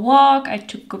for a walk. I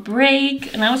took a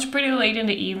break and I was pretty late in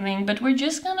the evening, but we're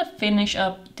just gonna finish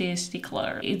up this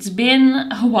declutter. It's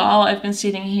been a while I've been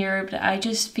sitting here, but I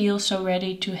just feel so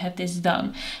ready to have this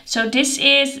done. So this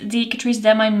is the Catrice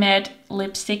Demi Matte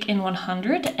Lipstick in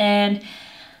 100, and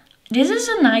this is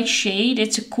a nice shade.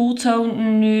 It's a cool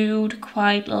tone nude,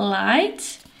 quite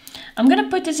light. I'm gonna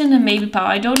put this in a maybe pile.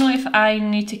 I don't know if I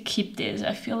need to keep this.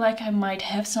 I feel like I might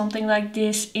have something like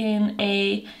this in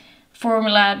a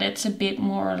formula that's a bit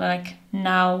more like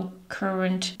now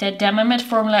current. That Demi Matte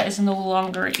formula is no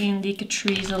longer in the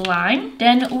Catrice line.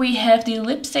 Then we have the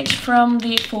lipsticks from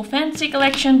the Full Fantasy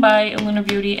collection by Lunar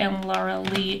Beauty and Laura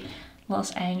Lee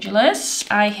Los Angeles.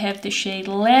 I have the shade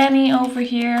Lanny over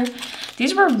here.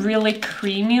 These were really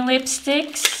creamy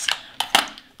lipsticks.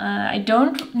 I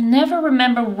never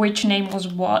remember which name was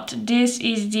what. This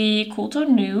is the Cool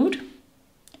Tone Nude.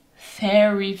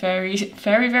 Very, very,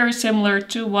 very, very similar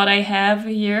to what I have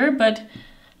here, but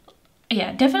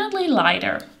yeah, definitely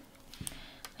lighter.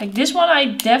 Like this one I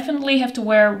definitely have to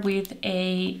wear with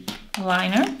a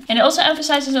liner. And it also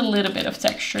emphasizes a little bit of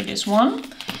texture, this one,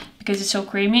 because it's so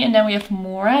creamy. And then we have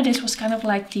Mora. This was kind of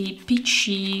like the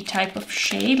peachy type of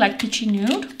shade, like peachy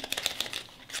nude.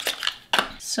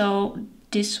 So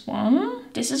this one,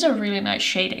 this is a really nice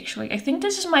shade actually. I think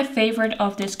this is my favorite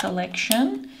of this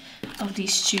collection, of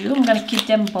these two. I'm gonna keep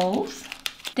them both.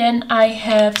 Then I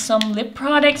have some lip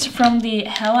products from the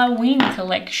Halloween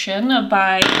collection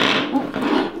by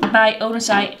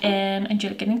Onasai and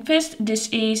Angelica Ningfist. This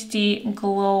is the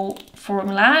Glow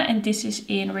formula and this is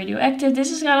in Radioactive. This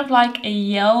is kind of like a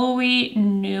yellowy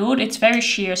nude. It's very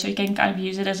sheer, so you can kind of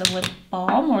use it as a lip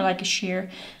balm or like a sheer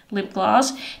lip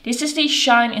gloss. This is the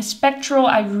Shine in Spectral.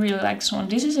 I really like this one.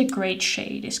 This is a great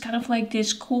shade. It's kind of like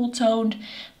this cool toned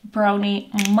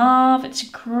brownie mauve. It's a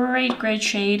great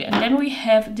shade. And then we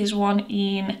have this one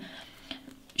in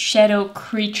Shadow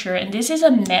Creature, and this is a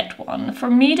matte one.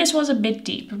 For me this was a bit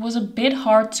deep. It was a bit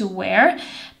hard to wear,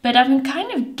 but I've been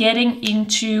kind of getting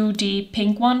into the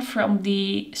pink one from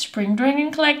the Spring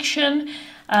Dragon collection,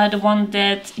 the one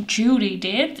that Judy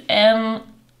did, and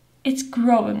it's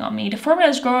growing on me. The formula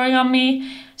is growing on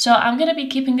me, so I'm gonna be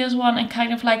keeping this one and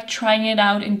kind of like trying it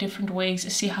out in different ways to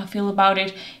see how I feel about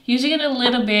it, using it a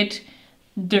little bit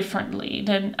differently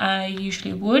than I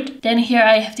usually would. Then here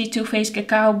I have the Too Faced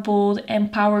Cacao Bold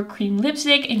Empower Cream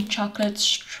Lipstick in Chocolate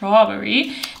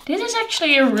Strawberry. This is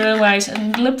actually a really nice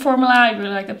lip formula. I really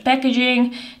like the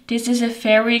packaging. This is a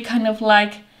very kind of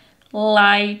like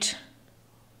light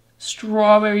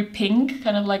strawberry pink,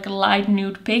 kind of like a light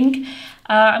nude pink.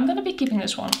 I'm gonna be keeping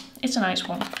this one. It's a nice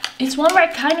one. It's one where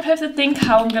I kind of have to think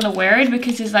how I'm gonna wear it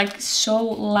because it's like so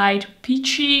light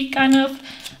peachy kind of,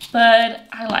 but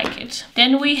I like it.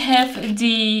 Then we have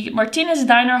the Martinez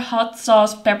Diner Hot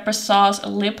Sauce Pepper Sauce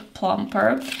Lip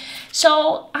Plumper.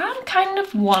 So I'm kind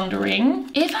of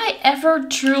wondering if I ever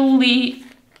truly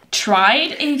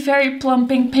tried a very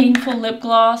plumping, painful lip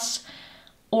gloss,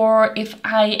 or if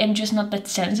I am just not that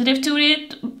sensitive to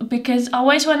it, because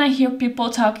always when I hear people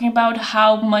talking about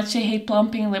how much they hate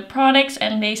plumping lip products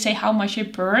and they say how much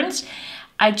it burns,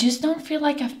 I just don't feel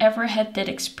like I've ever had that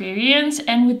experience.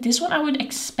 And with this one I would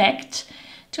expect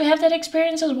to have that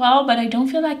experience as well, but I don't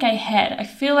feel like I had. I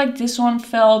feel like this one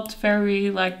felt very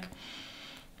like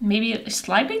maybe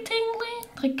slightly tingly.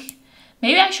 Like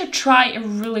maybe I should try a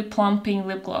really plumping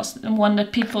lip gloss, the one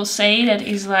that people say that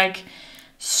is like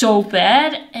so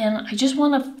bad, and I just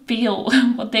want to feel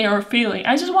what they are feeling.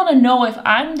 I just want to know if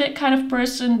I'm the kind of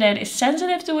person that is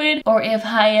sensitive to it or if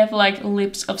I have like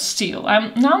lips of steel.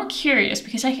 I'm curious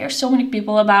because I hear so many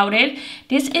people about it.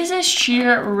 This is a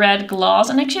sheer red gloss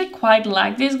and I actually quite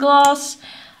like this gloss.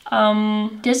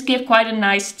 This gives quite a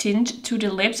nice tint to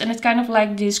the lips and it's kind of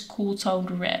like this cool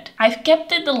toned red. I've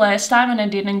kept it the last time and I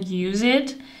didn't use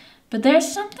it, but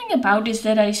there's something about this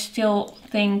that I still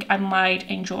think I might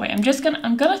enjoy. I'm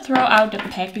gonna throw out the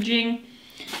packaging,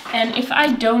 and if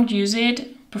I don't use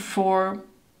it before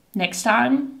next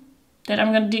time that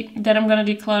I'm gonna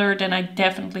declutter, then I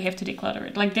definitely have to declutter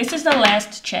it. Like this is the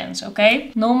last chance,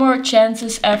 okay? No more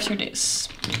chances after this.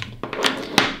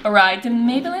 Alright, the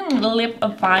Maybelline lip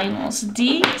vinyls.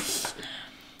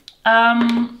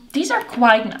 These are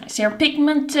quite nice. They're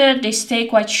pigmented, they stay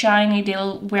quite shiny,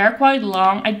 they'll wear quite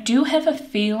long. I do have a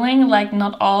feeling like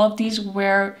not all of these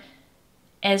wear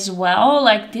as well.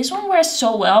 Like this one wears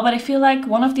so well, but I feel like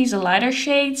one of these lighter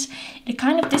shades, it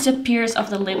kind of disappears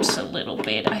off the lips a little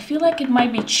bit. I feel like it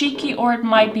might be cheeky or it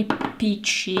might be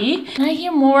peachy. And I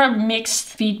hear more mixed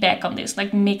feedback on this,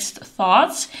 like mixed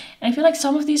thoughts. And I feel like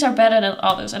some of these are better than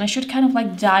others. And I should kind of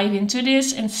like dive into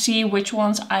this and see which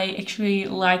ones I actually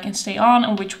like and stay on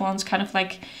and which ones kind of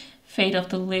like fade off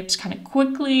the lips kind of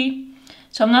quickly.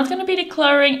 So I'm not going to be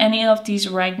decluttering any of these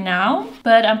right now,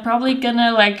 but I'm probably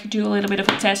gonna like do a little bit of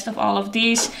a test of all of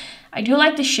these. I do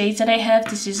like the shades that I have.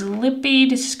 This is lippy,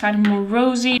 this is kind of more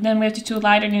rosy. Then we have the two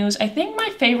lighter nudes. I think my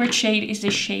favorite shade is the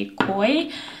shade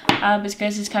Koi,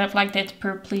 because it's kind of like that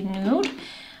purpley nude.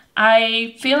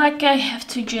 I feel like I have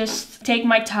to just take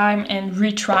my time and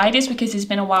retry this because it's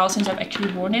been a while since I've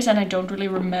actually worn this and I don't really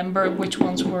remember which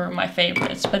ones were my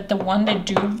favorites. But the one that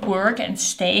do work and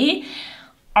stay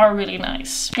are really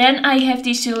nice. Then I have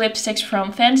these two lipsticks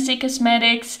from Fantasy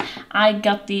Cosmetics. I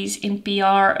got these in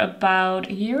PR about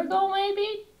a year ago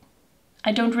maybe?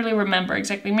 I don't really remember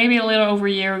exactly, maybe a little over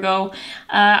a year ago.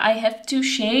 I have two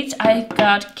shades. I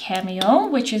got Cameo,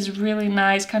 which is really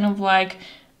nice, kind of like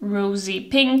rosy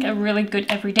pink, a really good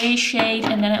everyday shade.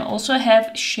 And then I also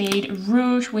have shade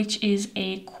Rouge, which is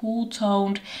a cool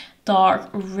toned dark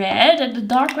red. And the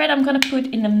dark red I'm gonna put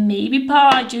in the maybe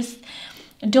pile. I just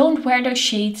don't wear those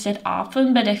shades that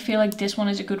often, but I feel like this one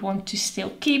is a good one to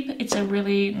still keep. It's a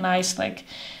really nice like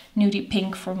nudie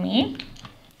pink for me.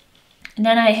 And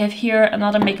then I have here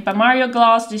another Makeup by Mario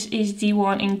gloss. This is the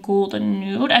one in Golden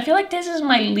Nude. I feel like this is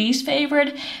my least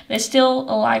favorite, but I still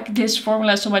like this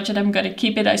formula so much that I'm gonna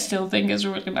keep it. I still think it's a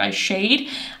really nice shade.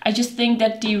 I just think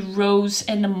that the rose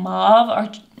and the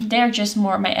mauve they're just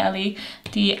more my alley.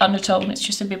 The undertone is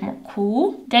just a bit more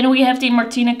cool. Then we have the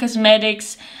Martina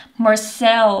Cosmetics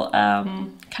Marcel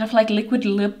kind of like liquid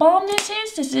lip balm. This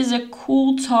is a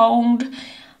cool toned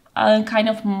kind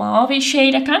of mauve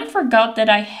shade. I kind of forgot that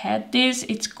I had this.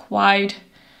 It's quite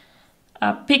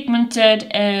pigmented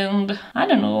and I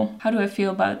don't know, how do I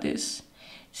feel about this?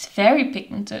 It's very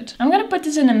pigmented. I'm gonna put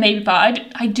this in a maybe pile.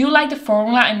 I do like the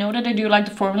formula. I know that I do like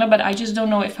the formula, but I just don't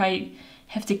know if I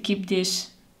have to keep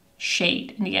this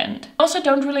shade in the end. I also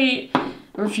don't really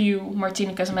review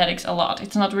Martina Cosmetics a lot.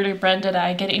 It's not really a brand that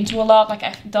I get into a lot. Like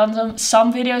I've done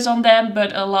some videos on them,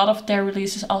 but a lot of their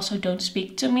releases also don't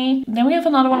speak to me. Then we have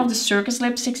another one of the Circus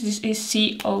lipsticks. This is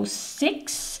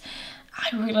CO6.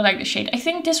 I really like the shade. I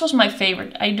think this was my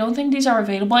favorite. I don't think these are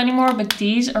available anymore, but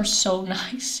these are so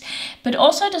nice. But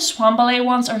also the Swan Ballet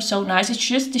ones are so nice. It's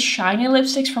just the shiny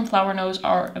lipsticks from Flower Nose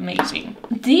are amazing.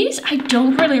 These I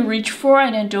don't really reach for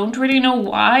and I don't really know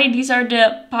why. These are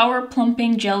the Power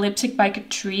Plumping Gel Lipstick by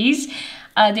Catrice.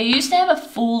 They used to have a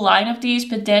full line of these,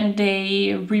 but then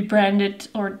they rebranded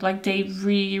or like they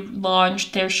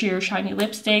relaunched their sheer shiny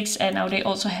lipsticks, and now they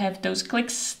also have those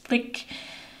click stick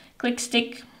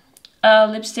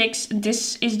lipsticks.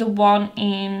 This is the one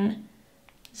in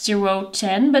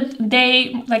 010, but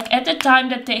they, like at the time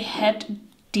that they had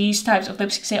these types of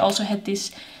lipsticks, they also had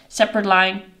this separate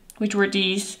line, which were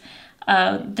these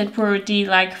that were the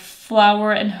like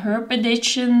flower and herb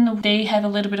edition. They have a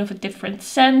little bit of a different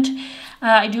scent.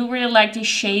 I do really like these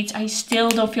shades. I still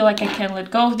don't feel like I can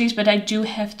let go of these, but I do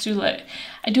have to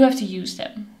use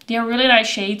them. They are really nice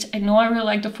shades. I know I really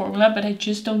like the formula, but I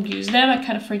just don't use them. I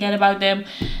kind of forget about them.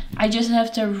 I just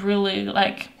have to really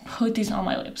like put these on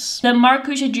my lips. The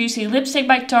Maracuja Juicy Lipstick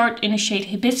by Tarte in the shade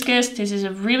Hibiscus. This is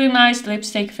a really nice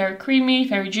lipstick, very creamy,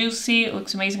 very juicy. It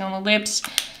looks amazing on the lips.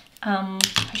 I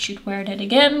should wear that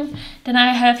again. Then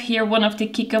I have here one of the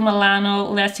Kiko Milano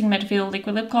Lasting Matte Veil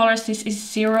Liquid Lip Colors. This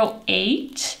is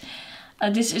 08.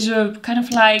 This is a kind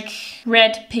of like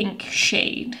red pink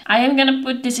shade. I am gonna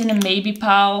put this in a maybe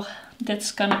pile.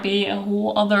 That's gonna be a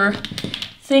whole other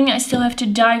thing I still have to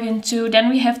dive into. Then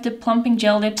we have the Plumping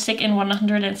Gel Lipstick in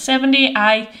 170.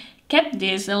 I kept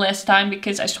this the last time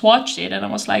because I swatched it and I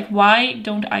was like, why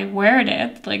don't I wear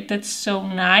that? Like, that's so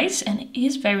nice, and it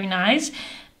is very nice.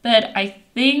 But I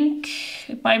think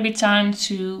it might be time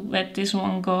to let this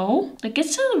one go. Like,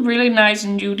 it's a really nice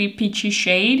nudie peachy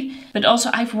shade, but also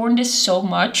I've worn this so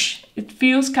much. It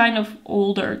feels kind of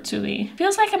older to me. It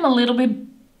feels like I'm a little bit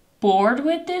bored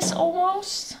with this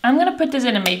almost. I'm gonna put this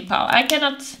in a maybe pile. I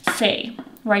cannot say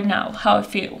right now how I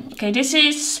feel. Okay, this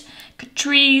is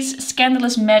Catrice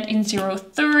Scandalous Matte in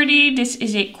 030. This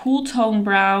is a cool tone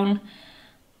brown.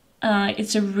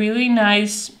 It's a really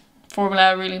nice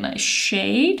formula, really nice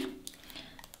shade.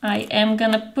 I am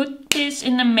gonna put this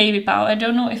in the maybe pile. I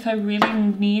don't know if I really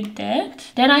need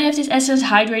that. Then I have this Essence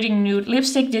Hydrating Nude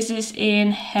Lipstick. This is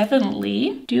in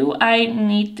Heavenly. Do I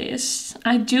need this?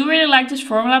 I do really like this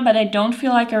formula, but I don't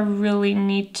feel like I really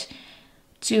need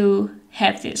to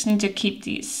have this, need to keep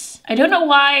these. I don't know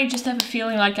why, I just have a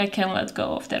feeling like I can let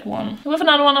go of that one. We have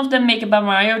another one of the Makeup by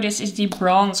Mario. This is the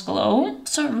Bronze Glow.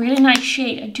 So a really nice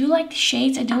shade. I do like the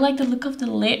shades, I do like the look of the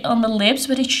lid on the lips,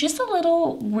 but it's just a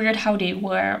little weird how they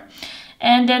wear.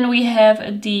 And then we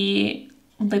have the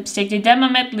lipstick, the Demo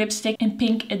Matte Lipstick in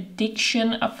Pink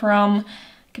Addiction from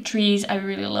Catrice. I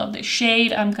really love this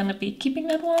shade. I'm gonna be keeping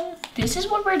that one. This is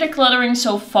what we're decluttering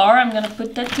so far. I'm gonna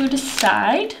put that to the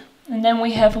side. And then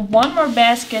we have one more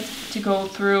basket to go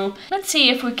through. Let's see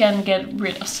if we can get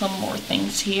rid of some more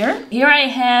things here. Here I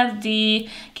have the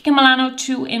Kiko Milano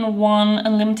 2-in-1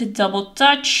 Unlimited Double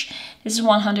Touch. This is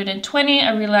 120.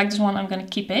 I really like this one. I'm gonna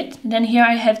keep it. Then here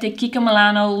I have the Kiko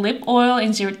Milano Lip Oil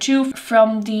in 02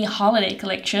 from the Holiday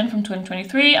Collection from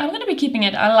 2023. I'm gonna be keeping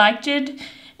it. I liked it.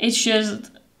 It's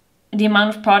just the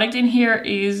amount of product in here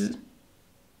is...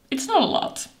 It's not a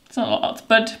lot. It's not a lot,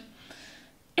 but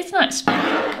it's nice.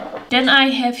 Then I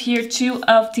have here two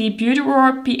of the Beauty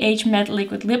Roar pH Matte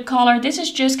Liquid Lip Color. This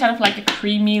is just kind of like a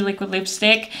creamy liquid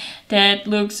lipstick that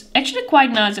looks actually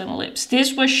quite nice on the lips.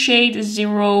 This was shade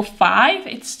 05.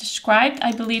 It's described,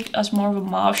 I believe, as more of a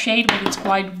mauve shade, but it's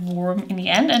quite warm in the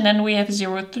end. And then we have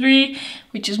 03,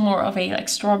 which is more of a like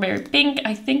strawberry pink.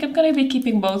 I think I'm gonna be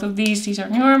keeping both of these. These are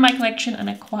newer in my collection and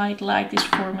I quite like this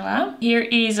formula. Here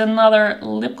is another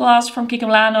lip gloss from Kiko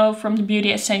Milano from the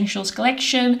Beauty Essentials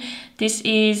collection. This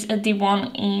is the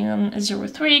one in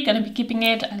 03, gonna be keeping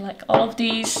it. I like all of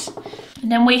these.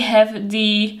 And then we have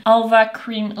the Alva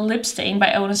Cream Lip Stain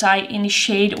by Honest Eye in the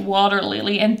shade Water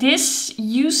Lily. And this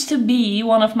used to be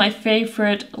one of my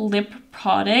favorite lip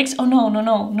products. Oh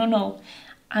no.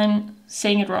 I'm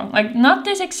saying it wrong. Like, not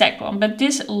this exact one, but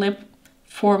this lip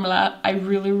formula I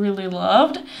really, really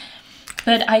loved.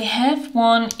 But I have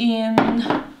one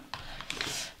in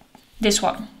this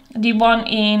one. The one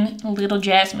in Little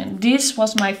Jasmine. This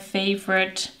was my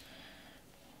favorite.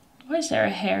 Why is there a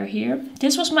hair here?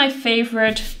 This was my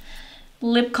favorite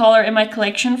lip color in my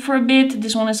collection for a bit.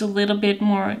 This one is a little bit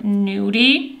more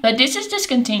nudie. But this is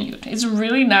discontinued. It's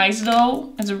really nice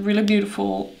though. It's a really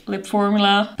beautiful lip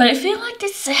formula. But I feel like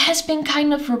this has been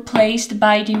kind of replaced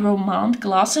by the Romand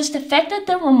glosses. The fact that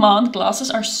the Romand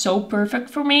glosses are so perfect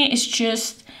for me is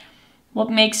just what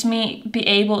makes me be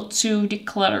able to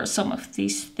declutter some of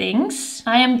these things.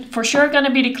 I am for sure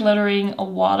gonna be decluttering a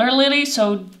Water Lily,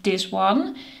 so this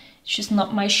one. It's just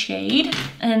not my shade.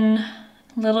 And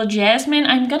Little Jasmine,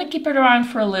 I'm gonna keep it around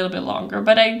for a little bit longer,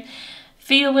 but I'm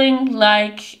feeling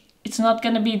like it's not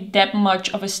gonna be that much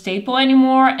of a staple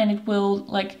anymore, and it will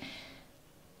like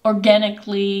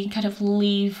organically kind of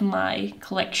leave my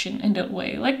collection in that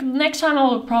way. Like, next time I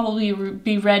will probably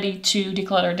be ready to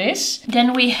declutter this.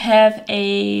 Then we have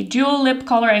a dual lip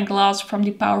color and gloss from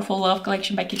the Powerful Love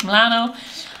collection by Kiko Milano.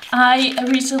 I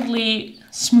recently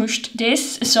smooshed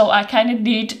this, so I kind of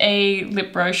need a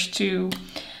lip brush to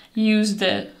use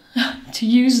the to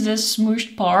use this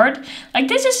smooshed part. Like,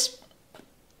 this is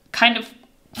kind of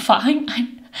fine.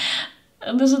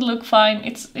 Does it look fine?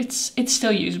 It's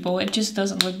still usable. It just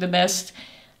doesn't look the best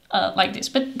like this,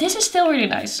 but this is still really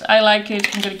nice. I like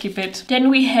it. I'm gonna keep it. Then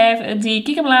we have the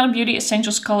Kiko Milano Beauty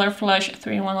Essentials Color Flush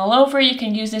 3-in-1 all over. You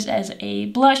can use this as a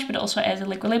blush, but also as a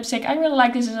liquid lipstick. I really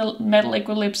like this as a matte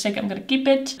liquid lipstick. I'm gonna keep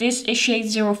it. This is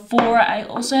shade 04. I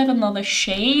also have another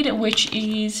shade, which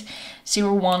is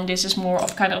 01. This is more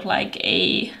of kind of like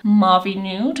a mauve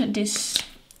nude. This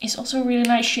is also a really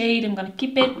nice shade. I'm gonna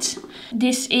keep it.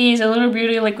 This is a Little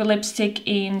Beauty liquid lipstick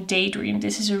in Daydream.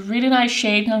 This is a really nice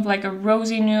shade, kind of like a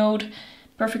rosy nude.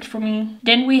 Perfect for me.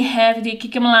 Then we have the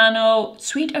Kiko Milano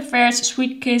Sweet Affairs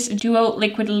Sweet Kiss Duo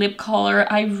Liquid Lip Color.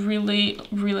 I really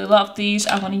love these.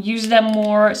 I want to use them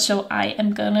more, so I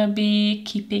am gonna be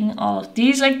keeping all of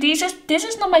these. Like, this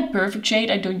is not my perfect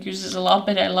shade. I don't use this a lot,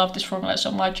 but I love this formula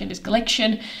so much in this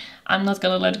collection. I'm not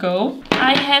gonna let go.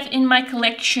 I have in my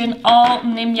collection all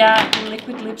Nimya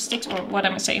liquid lipsticks, or what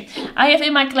am I saying? I have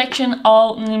in my collection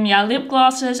all Nimya lip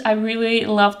glosses. I really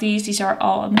love these. These are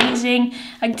all amazing.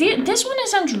 Like, this one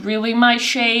isn't really my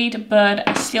shade, but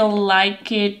I still like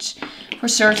it for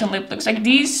certain lip looks. Like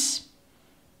this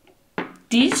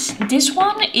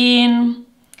one in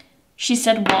She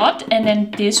Said What, and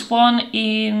then this one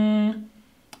in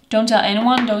Don't Tell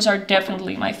Anyone. Those are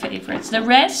definitely my favorites. The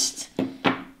rest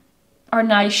are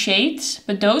nice shades,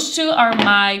 but those two are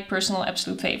my personal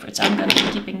absolute favorites. I'm gonna be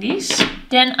keeping these.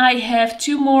 Then I have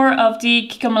two more of the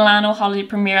Kiko Milano Holiday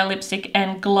Premiere Lipstick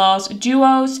and Gloss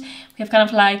Duos. We have kind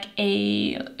of like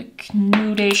a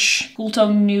nudish, cool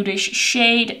tone nudish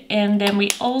shade. And then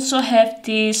we also have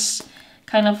this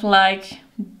kind of like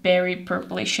berry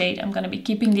purpley shade. I'm gonna be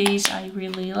keeping these. I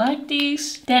really like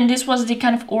these. Then this was the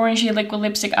kind of orangey liquid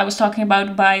lipstick I was talking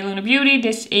about by Luna Beauty.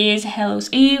 This is Hallows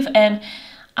Eve, and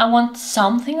I want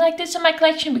something like this in my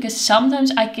collection because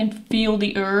sometimes I can feel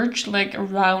the urge like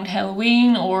around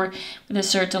Halloween or with a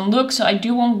certain look. So I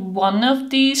do want one of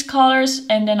these colors,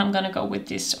 and then I'm gonna go with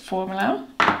this formula.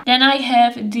 Then I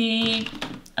have the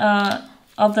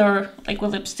other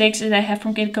liquid lipsticks that I have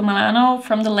from Kiko Milano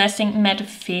from the Lasting Matte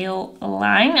Veil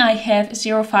line. I have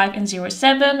 05 and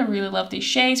 07. I really love these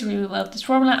shades, really love this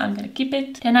formula. I'm gonna keep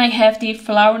it. Then I have the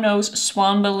Flower Nose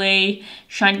Swan Ballet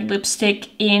Shiny Lipstick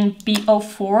in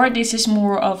B04. This is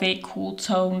more of a cool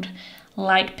toned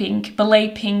light pink, ballet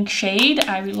pink shade.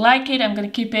 I really like it. I'm gonna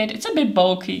keep it. It's a bit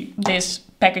bulky, this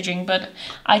packaging, but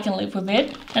I can live with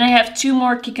it. Then I have two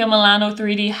more Kiko Milano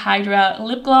 3D Hydra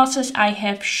lip glosses. I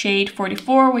have shade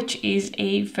 44, which is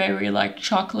a very like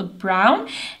chocolate brown.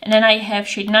 And then I have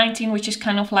shade 19, which is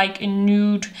kind of like a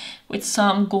nude with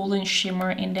some golden shimmer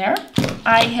in there.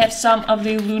 I have some of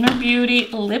the Luna Beauty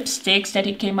lipsticks that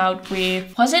he came out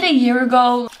with. Was it a year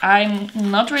ago? I'm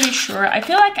not really sure. I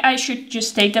feel like I should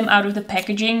just take them out of the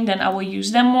packaging, then I will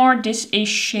use them more. This is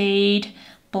shade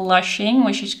Blushing,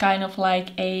 which is kind of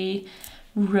like a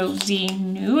rosy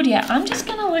nude. Yeah, I'm just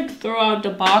gonna like throw out the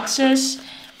boxes.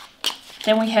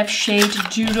 Then we have shade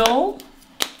Doodle,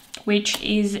 which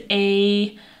is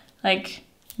a like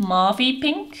mauve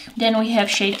pink. Then we have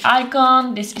shade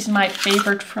Icon. This is my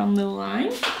favorite from the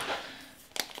line.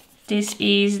 This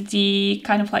is the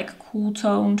kind of like cool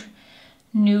toned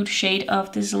nude shade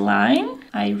of this line.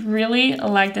 I really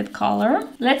like that color.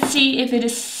 Let's see if it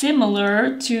is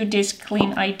similar to this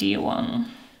Clean Idea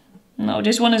one. No,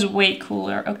 this one is way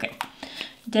cooler. Okay,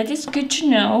 that is good to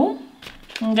know.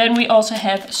 And then we also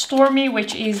have Stormy,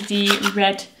 which is the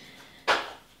red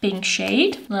pink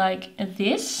shade, like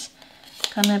this.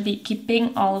 Gonna be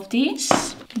keeping all of these.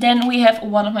 Then we have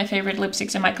one of my favorite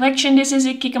lipsticks in my collection. This is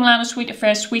a Kiko Milano Sweet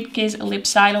Affairs Sweet Kiss Lip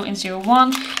Silo in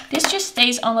 01. This just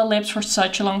stays on the lips for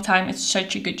such a long time. It's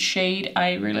such a good shade.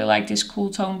 I really like this cool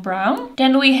tone brown.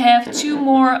 Then we have two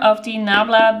more of the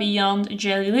Nabla Beyond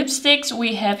Jelly lipsticks.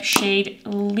 We have shade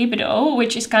Libido,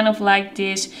 which is kind of like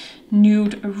this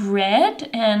nude red,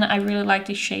 and I really like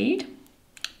this shade.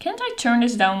 Can't I turn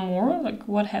this down more? Like,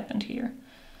 what happened here?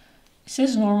 Is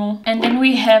this normal? And then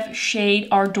we have shade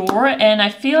Ardor, and I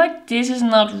feel like this is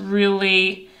not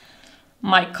really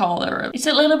my color. It's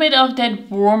a little bit of that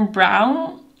warm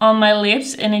brown on my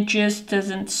lips, and it just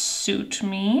doesn't suit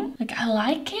me. Like, I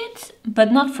like it,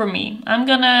 but not for me. I'm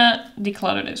gonna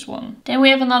declutter this one. Then we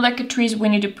have another Catrice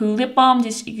Winnie the Pooh lip balm.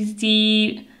 This is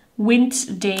the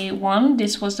Wednesday one.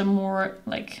 This was the more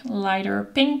like lighter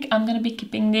pink. I'm gonna be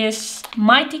keeping this.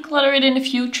 Might declutter it in the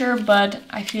future, but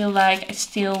I feel like I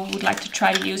still would like to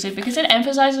try to use it because it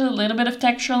emphasizes a little bit of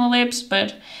texture on the lips,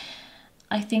 but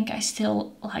I think I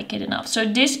still like it enough. So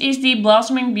this is the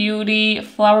Blossoming Beauty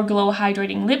Flower Glow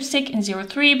Hydrating Lipstick in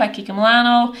 03 by Kiko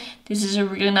Milano. This is a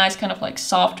really nice kind of like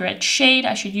soft red shade.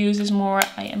 I should use this more.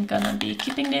 I am gonna be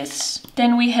keeping this.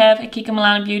 Then we have a Kiko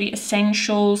Milano Beauty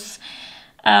Essentials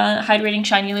Hydrating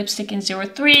Shiny Lipstick in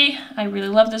 03. I really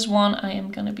love this one. I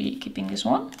am gonna be keeping this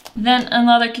one. Then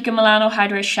another Kiko Milano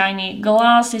Hydrate Shiny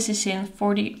Gloss. This is in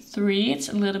 43. It's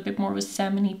a little bit more of a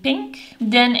salmony pink.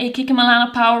 Then a Kiko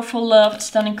Milano Powerful Love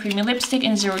Stunning Creamy Lipstick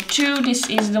in 02. This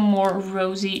is the more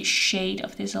rosy shade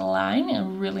of this line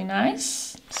and really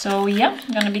nice. So yeah,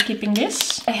 I'm gonna be keeping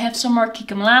this. I have some more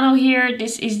Kiko Milano here.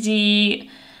 This is the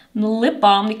lip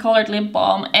balm, the colored lip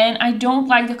balm, and I don't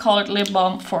like the colored lip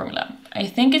balm formula. I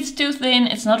think it's too thin,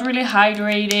 it's not really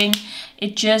hydrating,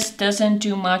 it just doesn't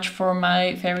do much for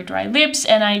my very dry lips.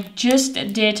 And I just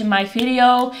did my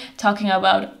video talking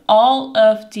about all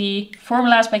of the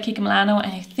formulas by Kiko Milano,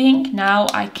 and I think now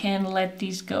I can let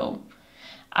these go.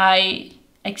 I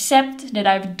accept that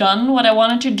I've done what I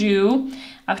wanted to do.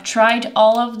 I've tried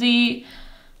all of the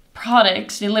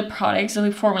products, the lip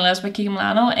formulas by Kiko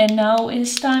Milano, and now it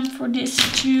is time for this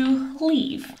to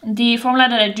leave. The formula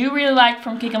that I do really like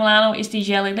from Kiko Milano is the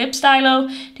Jelly Lip Stylo.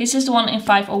 This is the one in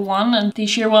 501, and the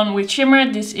sheer one with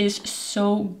shimmer. This is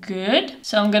so good.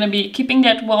 So I'm gonna be keeping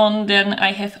that one. Then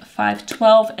I have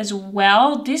 512 as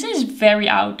well. This is very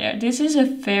out there. This is a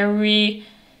very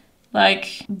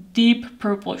like deep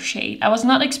purple shade. I was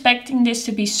not expecting this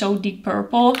to be so deep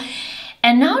purple.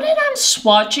 And now that I'm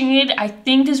swatching it, I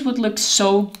think this would look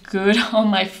so good on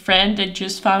my friend that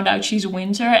just found out she's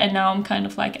winter. And now I'm kind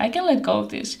of like, I can let go of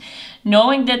this,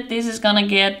 knowing that this is gonna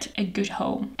get a good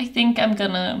home. I think I'm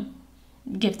gonna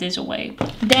give this away.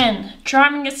 Then,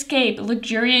 Charming Escape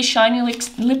Luxurious Shiny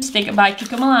Lipstick by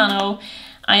Kiko Milano.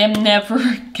 I am never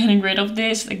getting rid of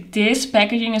this. Like, this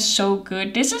packaging is so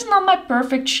good. This is not my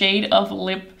perfect shade of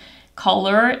lip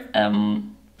color,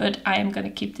 but I am gonna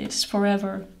keep this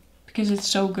forever, because it's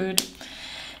so good.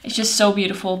 It's just so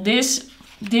beautiful. This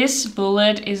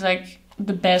bullet is like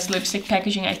the best lipstick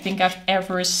packaging I think I've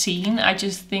ever seen. I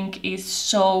just think it's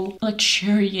so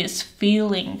luxurious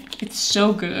feeling. It's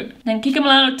so good. Then Kiko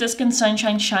Milano Tuscan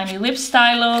Sunshine Shiny Lip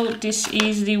Stylo. This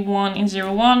is the one in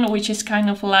 01, which is kind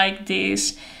of like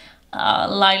this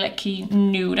lilac-y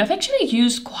nude. I've actually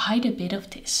used quite a bit of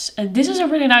this. This is a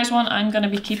really nice one. I'm gonna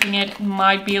be keeping it. It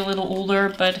might be a little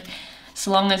older, but as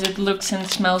long as it looks and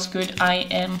smells good, I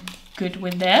am good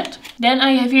with that. Then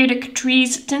I have here the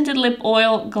Catrice Tinted Lip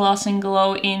Oil Gloss and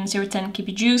Glow in 010 Keep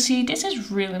It Juicy. This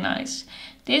is really nice.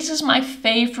 This is my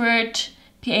favorite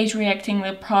pH reacting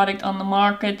lip product on the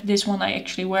market. This one I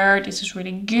actually wear. This is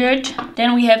really good.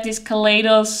 Then we have this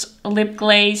Kaleidos Lip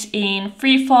Glaze in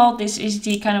Free Fall. This is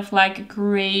the kind of like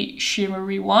gray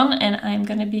shimmery one, and I'm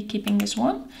gonna be keeping this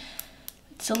one.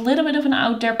 It's a little bit of an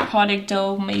out there product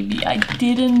though. Maybe I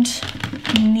didn't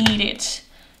need it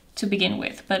to begin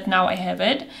with, but now I have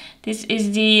it. This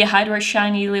is the Hydrate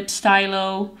Shiny Lip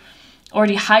Stylo, or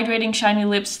the Hydrating Shiny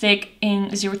Lipstick in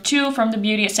 02 from the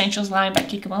Beauty Essentials line by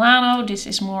Kiko Milano. This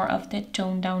is more of that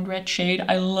toned down red shade.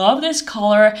 I love this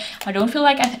color. I don't feel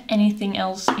like I have anything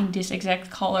else in this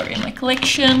exact color in my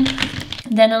collection.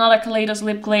 Then another Kaleidos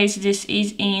Lip Glaze. This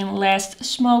is in Last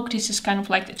Smoke. This is kind of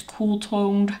like that cool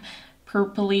toned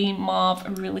purpley mauve,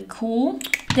 really cool.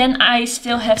 Then I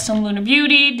still have some Lunar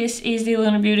Beauty. This is the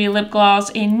Lunar Beauty lip gloss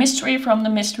in Mystery from the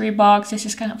mystery box. This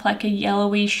is kind of like a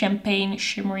yellowy champagne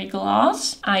shimmery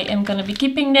gloss. I am gonna be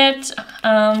keeping that.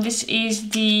 This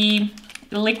is the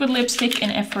liquid lipstick in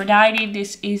Aphrodite.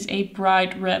 This is a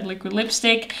bright red liquid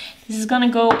lipstick. This is gonna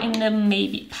go in the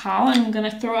maybe pile, and I'm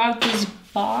gonna throw out this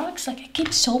box. Like, I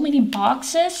keep so many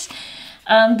boxes.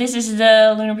 This is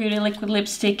the Lunar Beauty liquid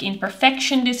lipstick in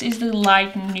Perfection. This is the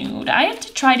light nude. I have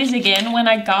to try this again. When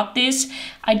I got this,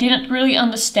 I didn't really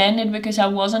understand it because I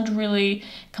wasn't really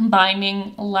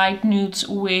combining light nudes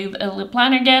with a lip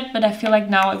liner yet, but I feel like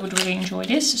now I would really enjoy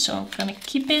this, so I'm gonna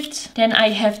keep it. Then I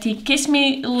have the Kiss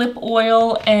Me lip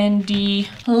oil and the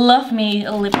Love Me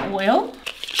lip oil.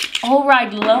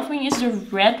 Alright, Love Me is the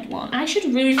red one. I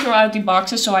should really throw out the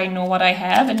boxes so I know what I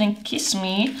have. And then Kiss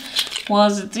Me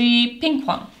was the pink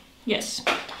one. Yes.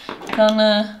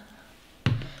 Gonna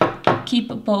keep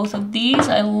both of these.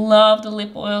 I love the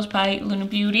lip oils by Lunar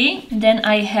Beauty. And then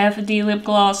I have the lip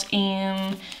gloss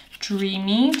in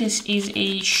Dreamy. This is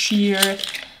a sheer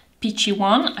peachy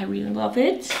one. I really love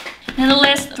it. And the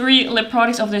last three lip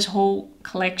products of this whole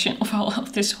collection,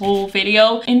 of this whole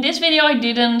video. In this video I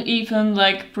didn't even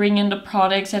like bring in the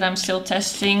products that I'm still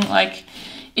testing. Like,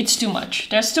 it's too much.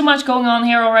 There's too much going on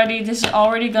here already. This is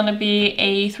already gonna be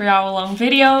a 3-hour long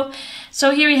video.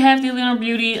 So here we have the Lunar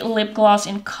Beauty lip gloss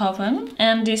in Coven,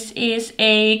 and this is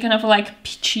a kind of like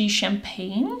peachy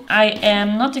champagne. I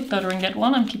am not decluttering that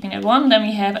one, I'm keeping that one. Then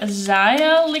we have a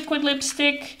Zaya liquid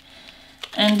lipstick,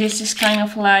 and this is kind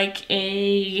of like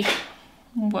a,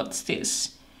 what's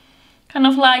this? Kind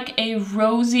of like a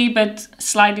rosy but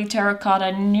slightly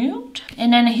terracotta nude.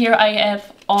 And then here I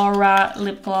have Aura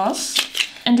lip gloss,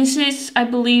 and this is, I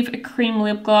believe, a cream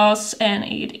lip gloss, and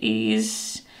it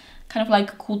is kind of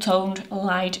like a cool toned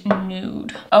light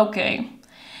nude. Okay,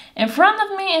 in front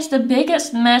of me is the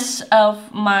biggest mess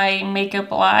of my makeup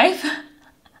life.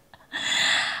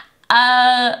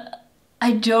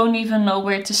 I don't even know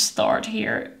where to start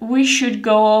here. We should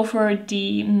go over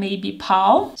the Maybe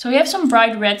Pal. So we have some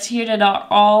bright reds here that are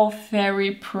all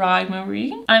very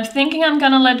primary. I'm thinking I'm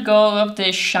gonna let go of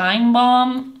the Shine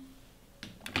Bomb,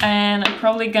 and I'm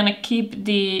probably gonna keep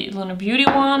the Lunar Beauty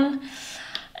one.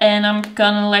 And I'm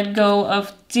gonna let go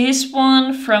of this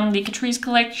one from the Catrice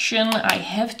collection. I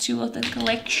have 2 of the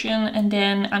collection. And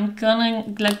then I'm gonna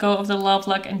let go of the Love,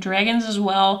 Luck and Dragons as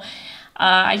well.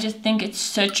 I just think it's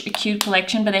such a cute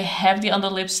collection, but I have the other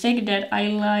lipstick that I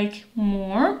like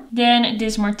more. Then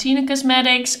this Martina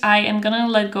Cosmetics, I am gonna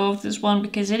let go of this one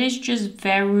because it is just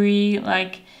very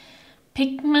like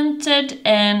pigmented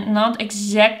and not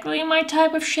exactly my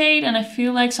type of shade, and I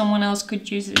feel like someone else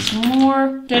could use this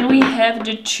more. Then we have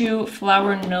the 2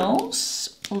 Flower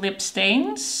Nose lip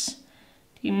stains.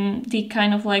 The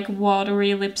kind of like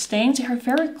watery lip stains. They are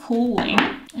very cooling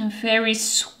and very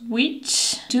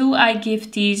sweet. Do I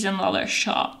give these another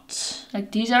shot?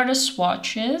 Like, these are the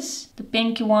swatches. The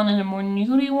pinky one and the more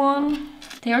nudie one.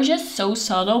 They are just so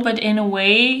subtle, but in a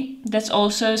way that's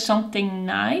also something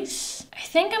nice. I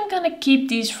think I'm gonna keep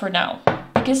these for now.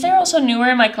 Because they're also newer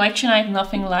in my collection, I have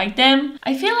nothing like them.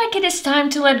 I feel like it is time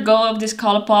to let go of this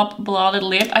Colourpop blotted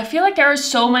lip. I feel like there are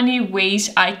so many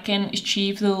ways I can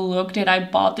achieve the look that I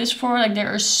bought this for. Like,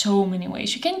 there are so many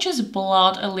ways. You can just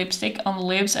blot a lipstick on the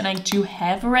lips, and I do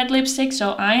have a red lipstick,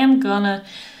 so I am gonna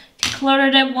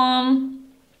declutter that one.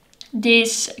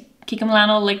 This Kiko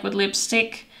Milano liquid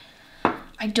lipstick,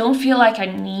 I don't feel like I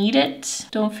need it.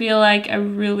 Don't feel like I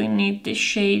really need this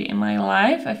shade in my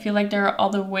life. I feel like there are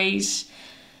other ways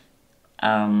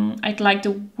I'd like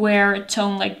to wear a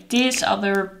tone like this.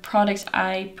 Other products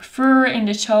I prefer in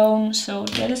the tone, so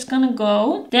that is gonna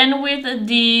go. Then with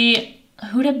the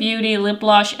Huda Beauty lip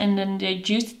blush and then the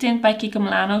Juicy Tint by Kiko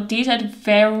Milano, these had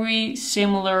very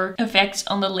similar effects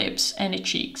on the lips and the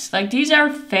cheeks. Like, these are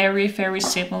very, very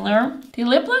similar. The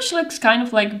lip blush looks kind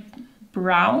of like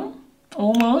brown,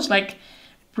 almost like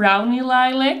brownie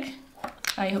lilac.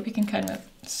 I hope you can kind of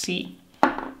see.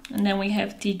 And then we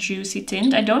have the Juicy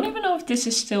Tint. I don't even know if this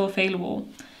is still available.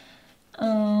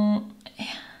 Yeah,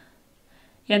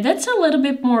 that's a little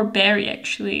bit more berry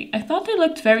actually. I thought they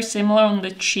looked very similar on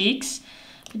the cheeks,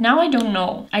 but now I don't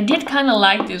know. I did kind of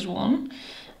like this one.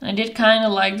 I did kind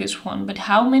of like this one, but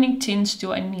how many tints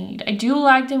do I need? I do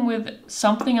like them with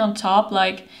something on top,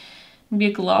 like maybe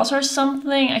a gloss or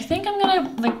something. I think I'm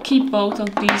gonna like keep both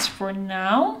of these for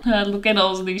now. Look at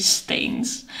all these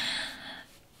stains.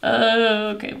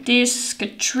 Okay, this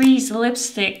Catrice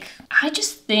lipstick. I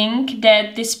just think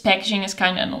that this packaging is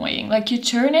kind of annoying. Like, you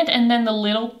turn it and then the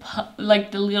little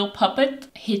puppet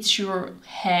hits your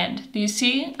hand. Do you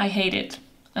see? I hate it.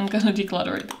 I'm gonna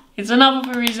declutter it. It's enough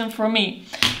of a reason for me.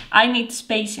 I need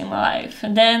space in my life.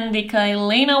 And then the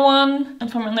Kailena one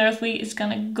from Unearthly is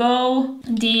gonna go.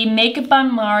 The Makeup by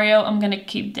Mario, I'm gonna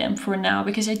keep them for now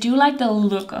because I do like the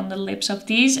look on the lips of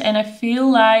these, and I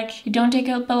feel like you don't take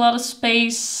up a lot of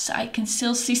space. I can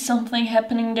still see something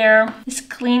happening there. This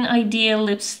Clean Idea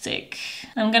lipstick,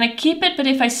 I'm gonna keep it, but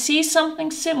if I see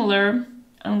something similar,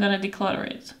 I'm gonna declutter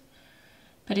it.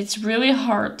 But it's really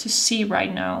hard to see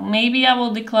right now. Maybe I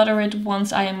will declutter it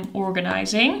once I am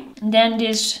organizing. And then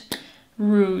this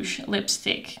Rouge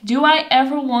lipstick. Do I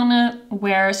ever want to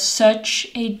wear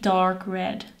such a dark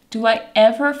red? Do I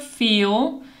ever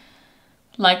feel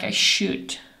like I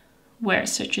should wear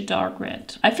such a dark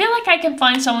red? I feel like I can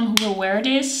find someone who will wear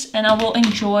this and I will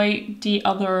enjoy the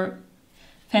other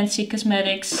Fancy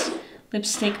Cosmetics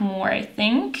lipstick more, I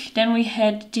think. Then we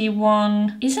had the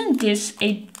one, isn't this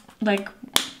a like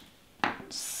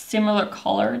similar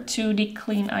color to the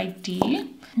Clean ID?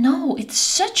 No, it's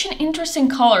such an interesting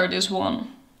color, this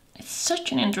one. It's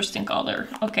such an interesting color.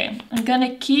 Okay, I'm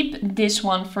gonna keep this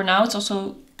one for now. It's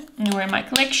also newer in my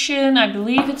collection. I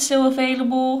believe it's still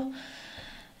available.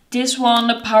 This one,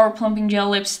 the Power Plumping Gel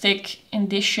Lipstick in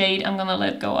this shade, I'm gonna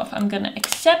let go of. I'm gonna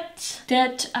accept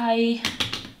that I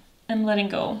am letting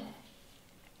go.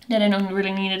 That I don't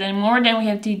really need it anymore. Then we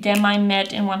have the Demi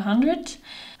Matte in 100.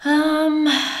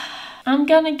 I'm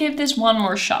gonna give this one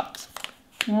more shot.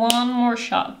 One more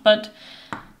shot, but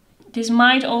this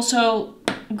might also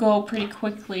go pretty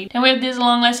quickly. Then we have this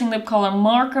long lasting lip color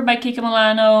marker by Kiko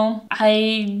Milano.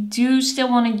 I do still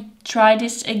want to try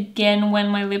this again when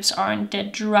my lips aren't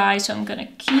that dry, so I'm gonna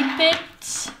keep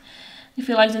it. I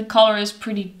feel like the color is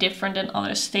pretty different than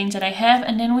other stains that I have.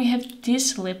 And then we have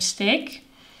this lipstick,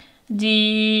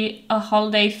 the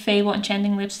Holiday Fable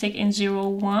Enchanting Lipstick in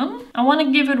 01. I want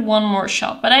to give it one more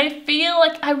shot, but I feel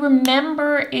like I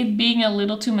remember it being a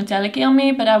little too metallic on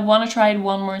me, but I want to try it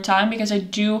one more time because I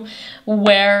do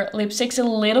wear lipsticks a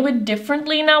little bit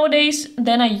differently nowadays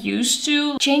than I used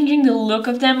to. Changing the look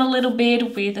of them a little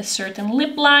bit with a certain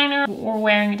lip liner or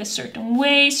wearing it a certain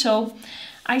way, so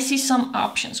I see some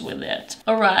options with it.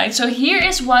 Alright, so here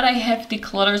is what I have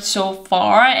decluttered so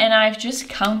far, and I've just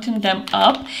counted them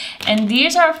up, and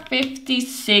these are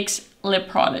 56 lip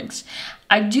products.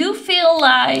 I do feel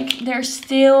like there's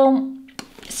still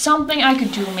something I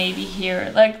could do maybe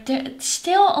here. Like, there's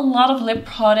still a lot of lip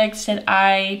products that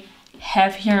I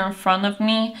have here in front of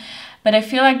me, but I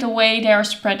feel like the way they are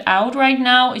spread out right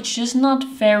now, it's just not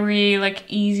very like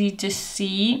easy to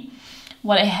see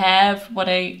what I have, what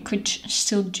I could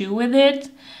still do with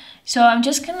it. So I'm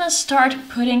just gonna start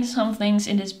putting some things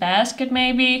in this basket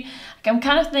maybe. Like, I'm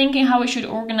kind of thinking how I should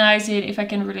organize it, if I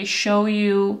can really show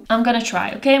you. I'm gonna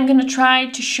try, okay? I'm gonna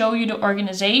try to show you the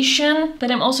organization,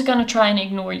 but I'm also gonna try and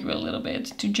ignore you a little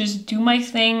bit, to just do my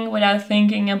thing without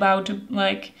thinking about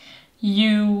like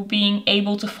you being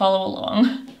able to follow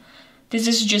along. This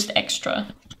is just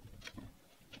extra.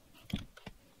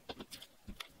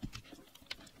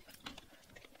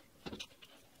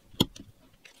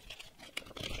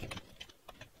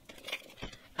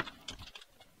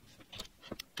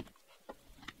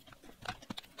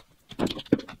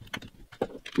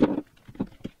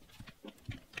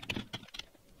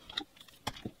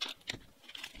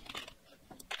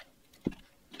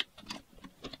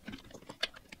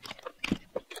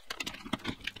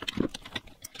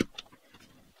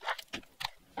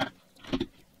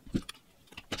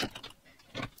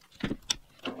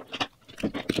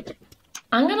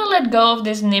 I'm gonna let go of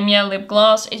this Nimia lip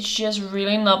gloss. It's just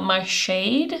really not my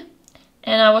shade.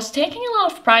 And I was taking a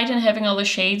lot of pride in having all the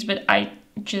shades, but I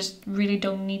just really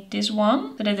don't need this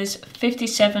one. So that is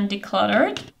 57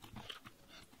 Decluttered.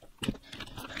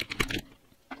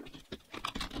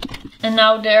 And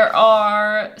now there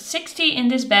are 60 in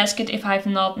this basket if I've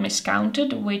not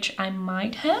miscounted, which I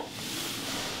might have.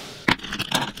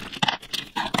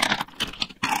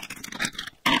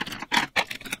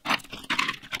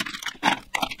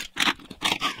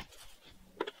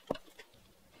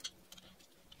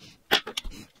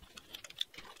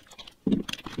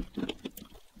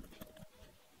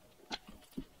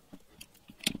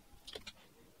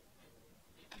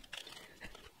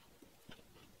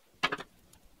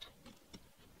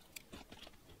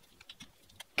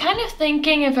 Kind of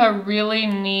thinking if I really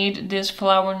need this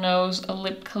flower nose, a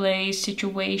lip clay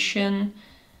situation.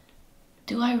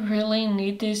 Do I really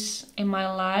need this in my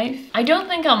life? I don't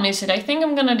think I'll miss it. I think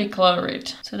I'm gonna declutter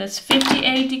it. So that's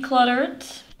 58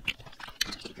 decluttered.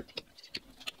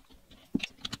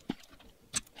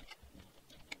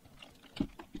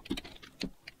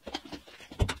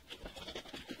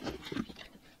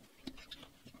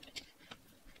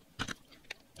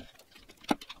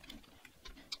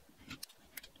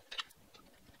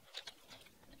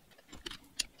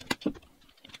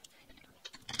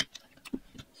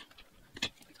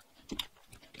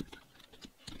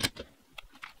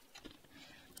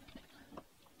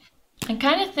 I'm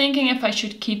kind of thinking if I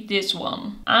should keep this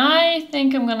one. I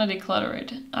think I'm gonna declutter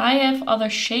it. I have other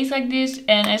shades like this,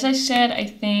 and as I said, I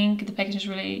think the package is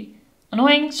really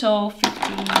annoying, so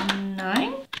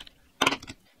 59.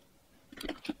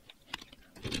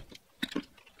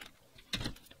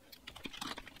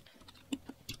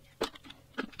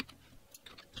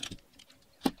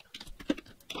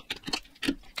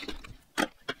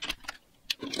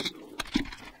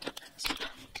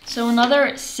 So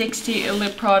another 60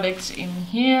 lip products in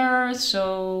here.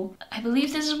 So I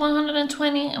believe this is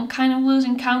 120. I'm kind of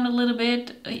losing count a little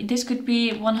bit. This could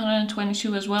be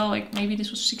 122 as well. Like maybe this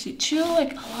was 62.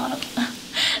 Like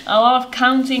a lot of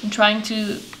counting. Trying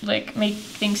to like make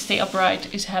things stay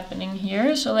upright is happening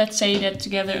here. So let's say that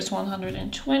together is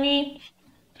 120.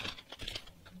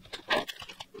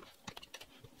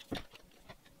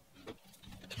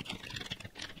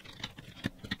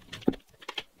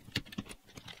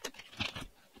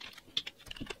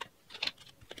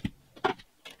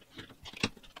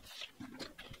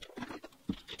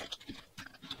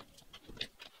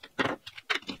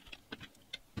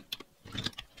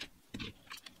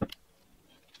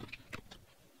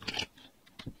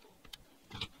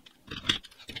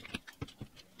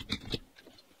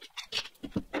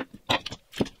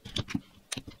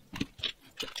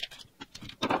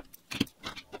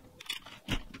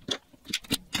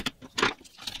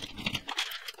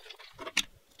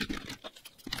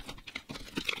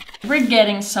 We're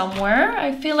getting somewhere.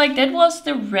 I feel like that was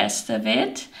the rest of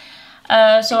it.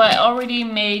 So I already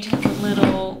made a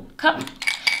little cup.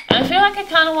 And I feel like I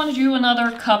kind of want to do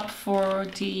another cup for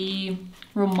the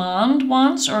Romand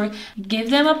ones, or give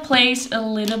them a place a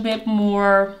little bit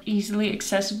more easily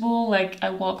accessible. Like I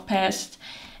walk past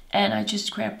and I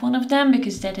just grab one of them,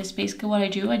 because that is basically what I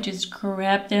do. I just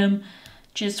grab them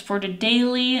just for the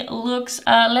daily looks.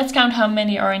 Let's count how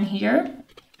many are in here.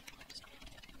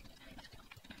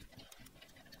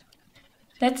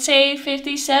 Let's say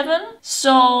 57.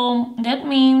 So that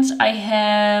means I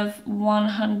have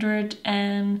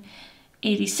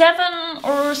 187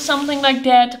 or something like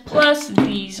that, plus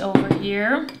these over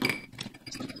here,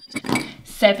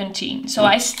 17. So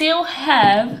I still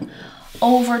have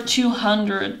over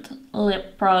 200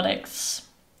 lip products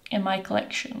in my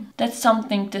collection. That's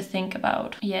something to think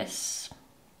about. Yes,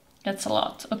 that's a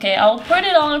lot. Okay, I'll put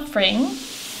it on a frame.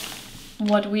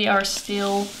 What we are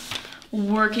still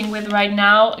working with right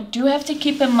now. I do have to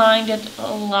keep in mind that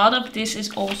a lot of this is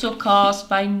also caused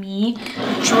by me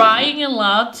trying a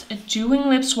lot, doing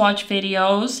lip swatch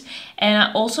videos, and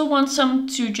I also want some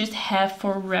to just have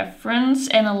for reference.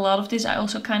 And a lot of this I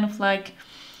also kind of like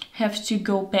have to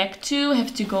go back to,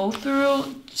 have to go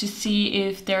through to see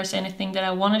if there's anything that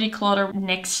I want to declutter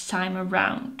next time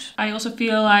around. I also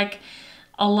feel like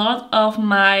a lot of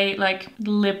my like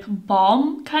lip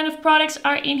balm kind of products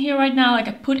are in here right now. Like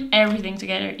I put everything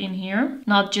together in here,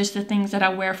 not just the things that I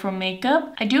wear for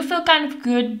makeup. I do feel kind of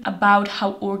good about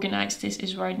how organized this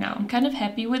is right now. I'm kind of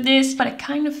happy with this, but I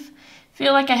kind of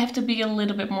feel like I have to be a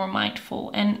little bit more mindful.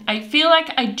 And I feel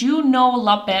like I do know a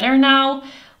lot better now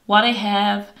what I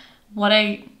have, what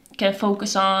I can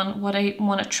focus on, what I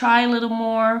want to try a little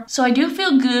more. So I do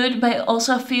feel good, but I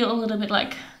also feel a little bit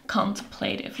like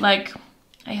contemplative. Like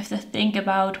I have to think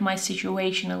about my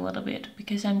situation a little bit,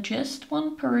 because I'm just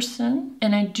one person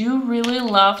and I do really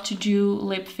love to do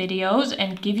lip videos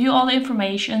and give you all the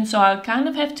information. So I kind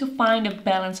of have to find a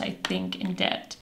balance, I think, in that.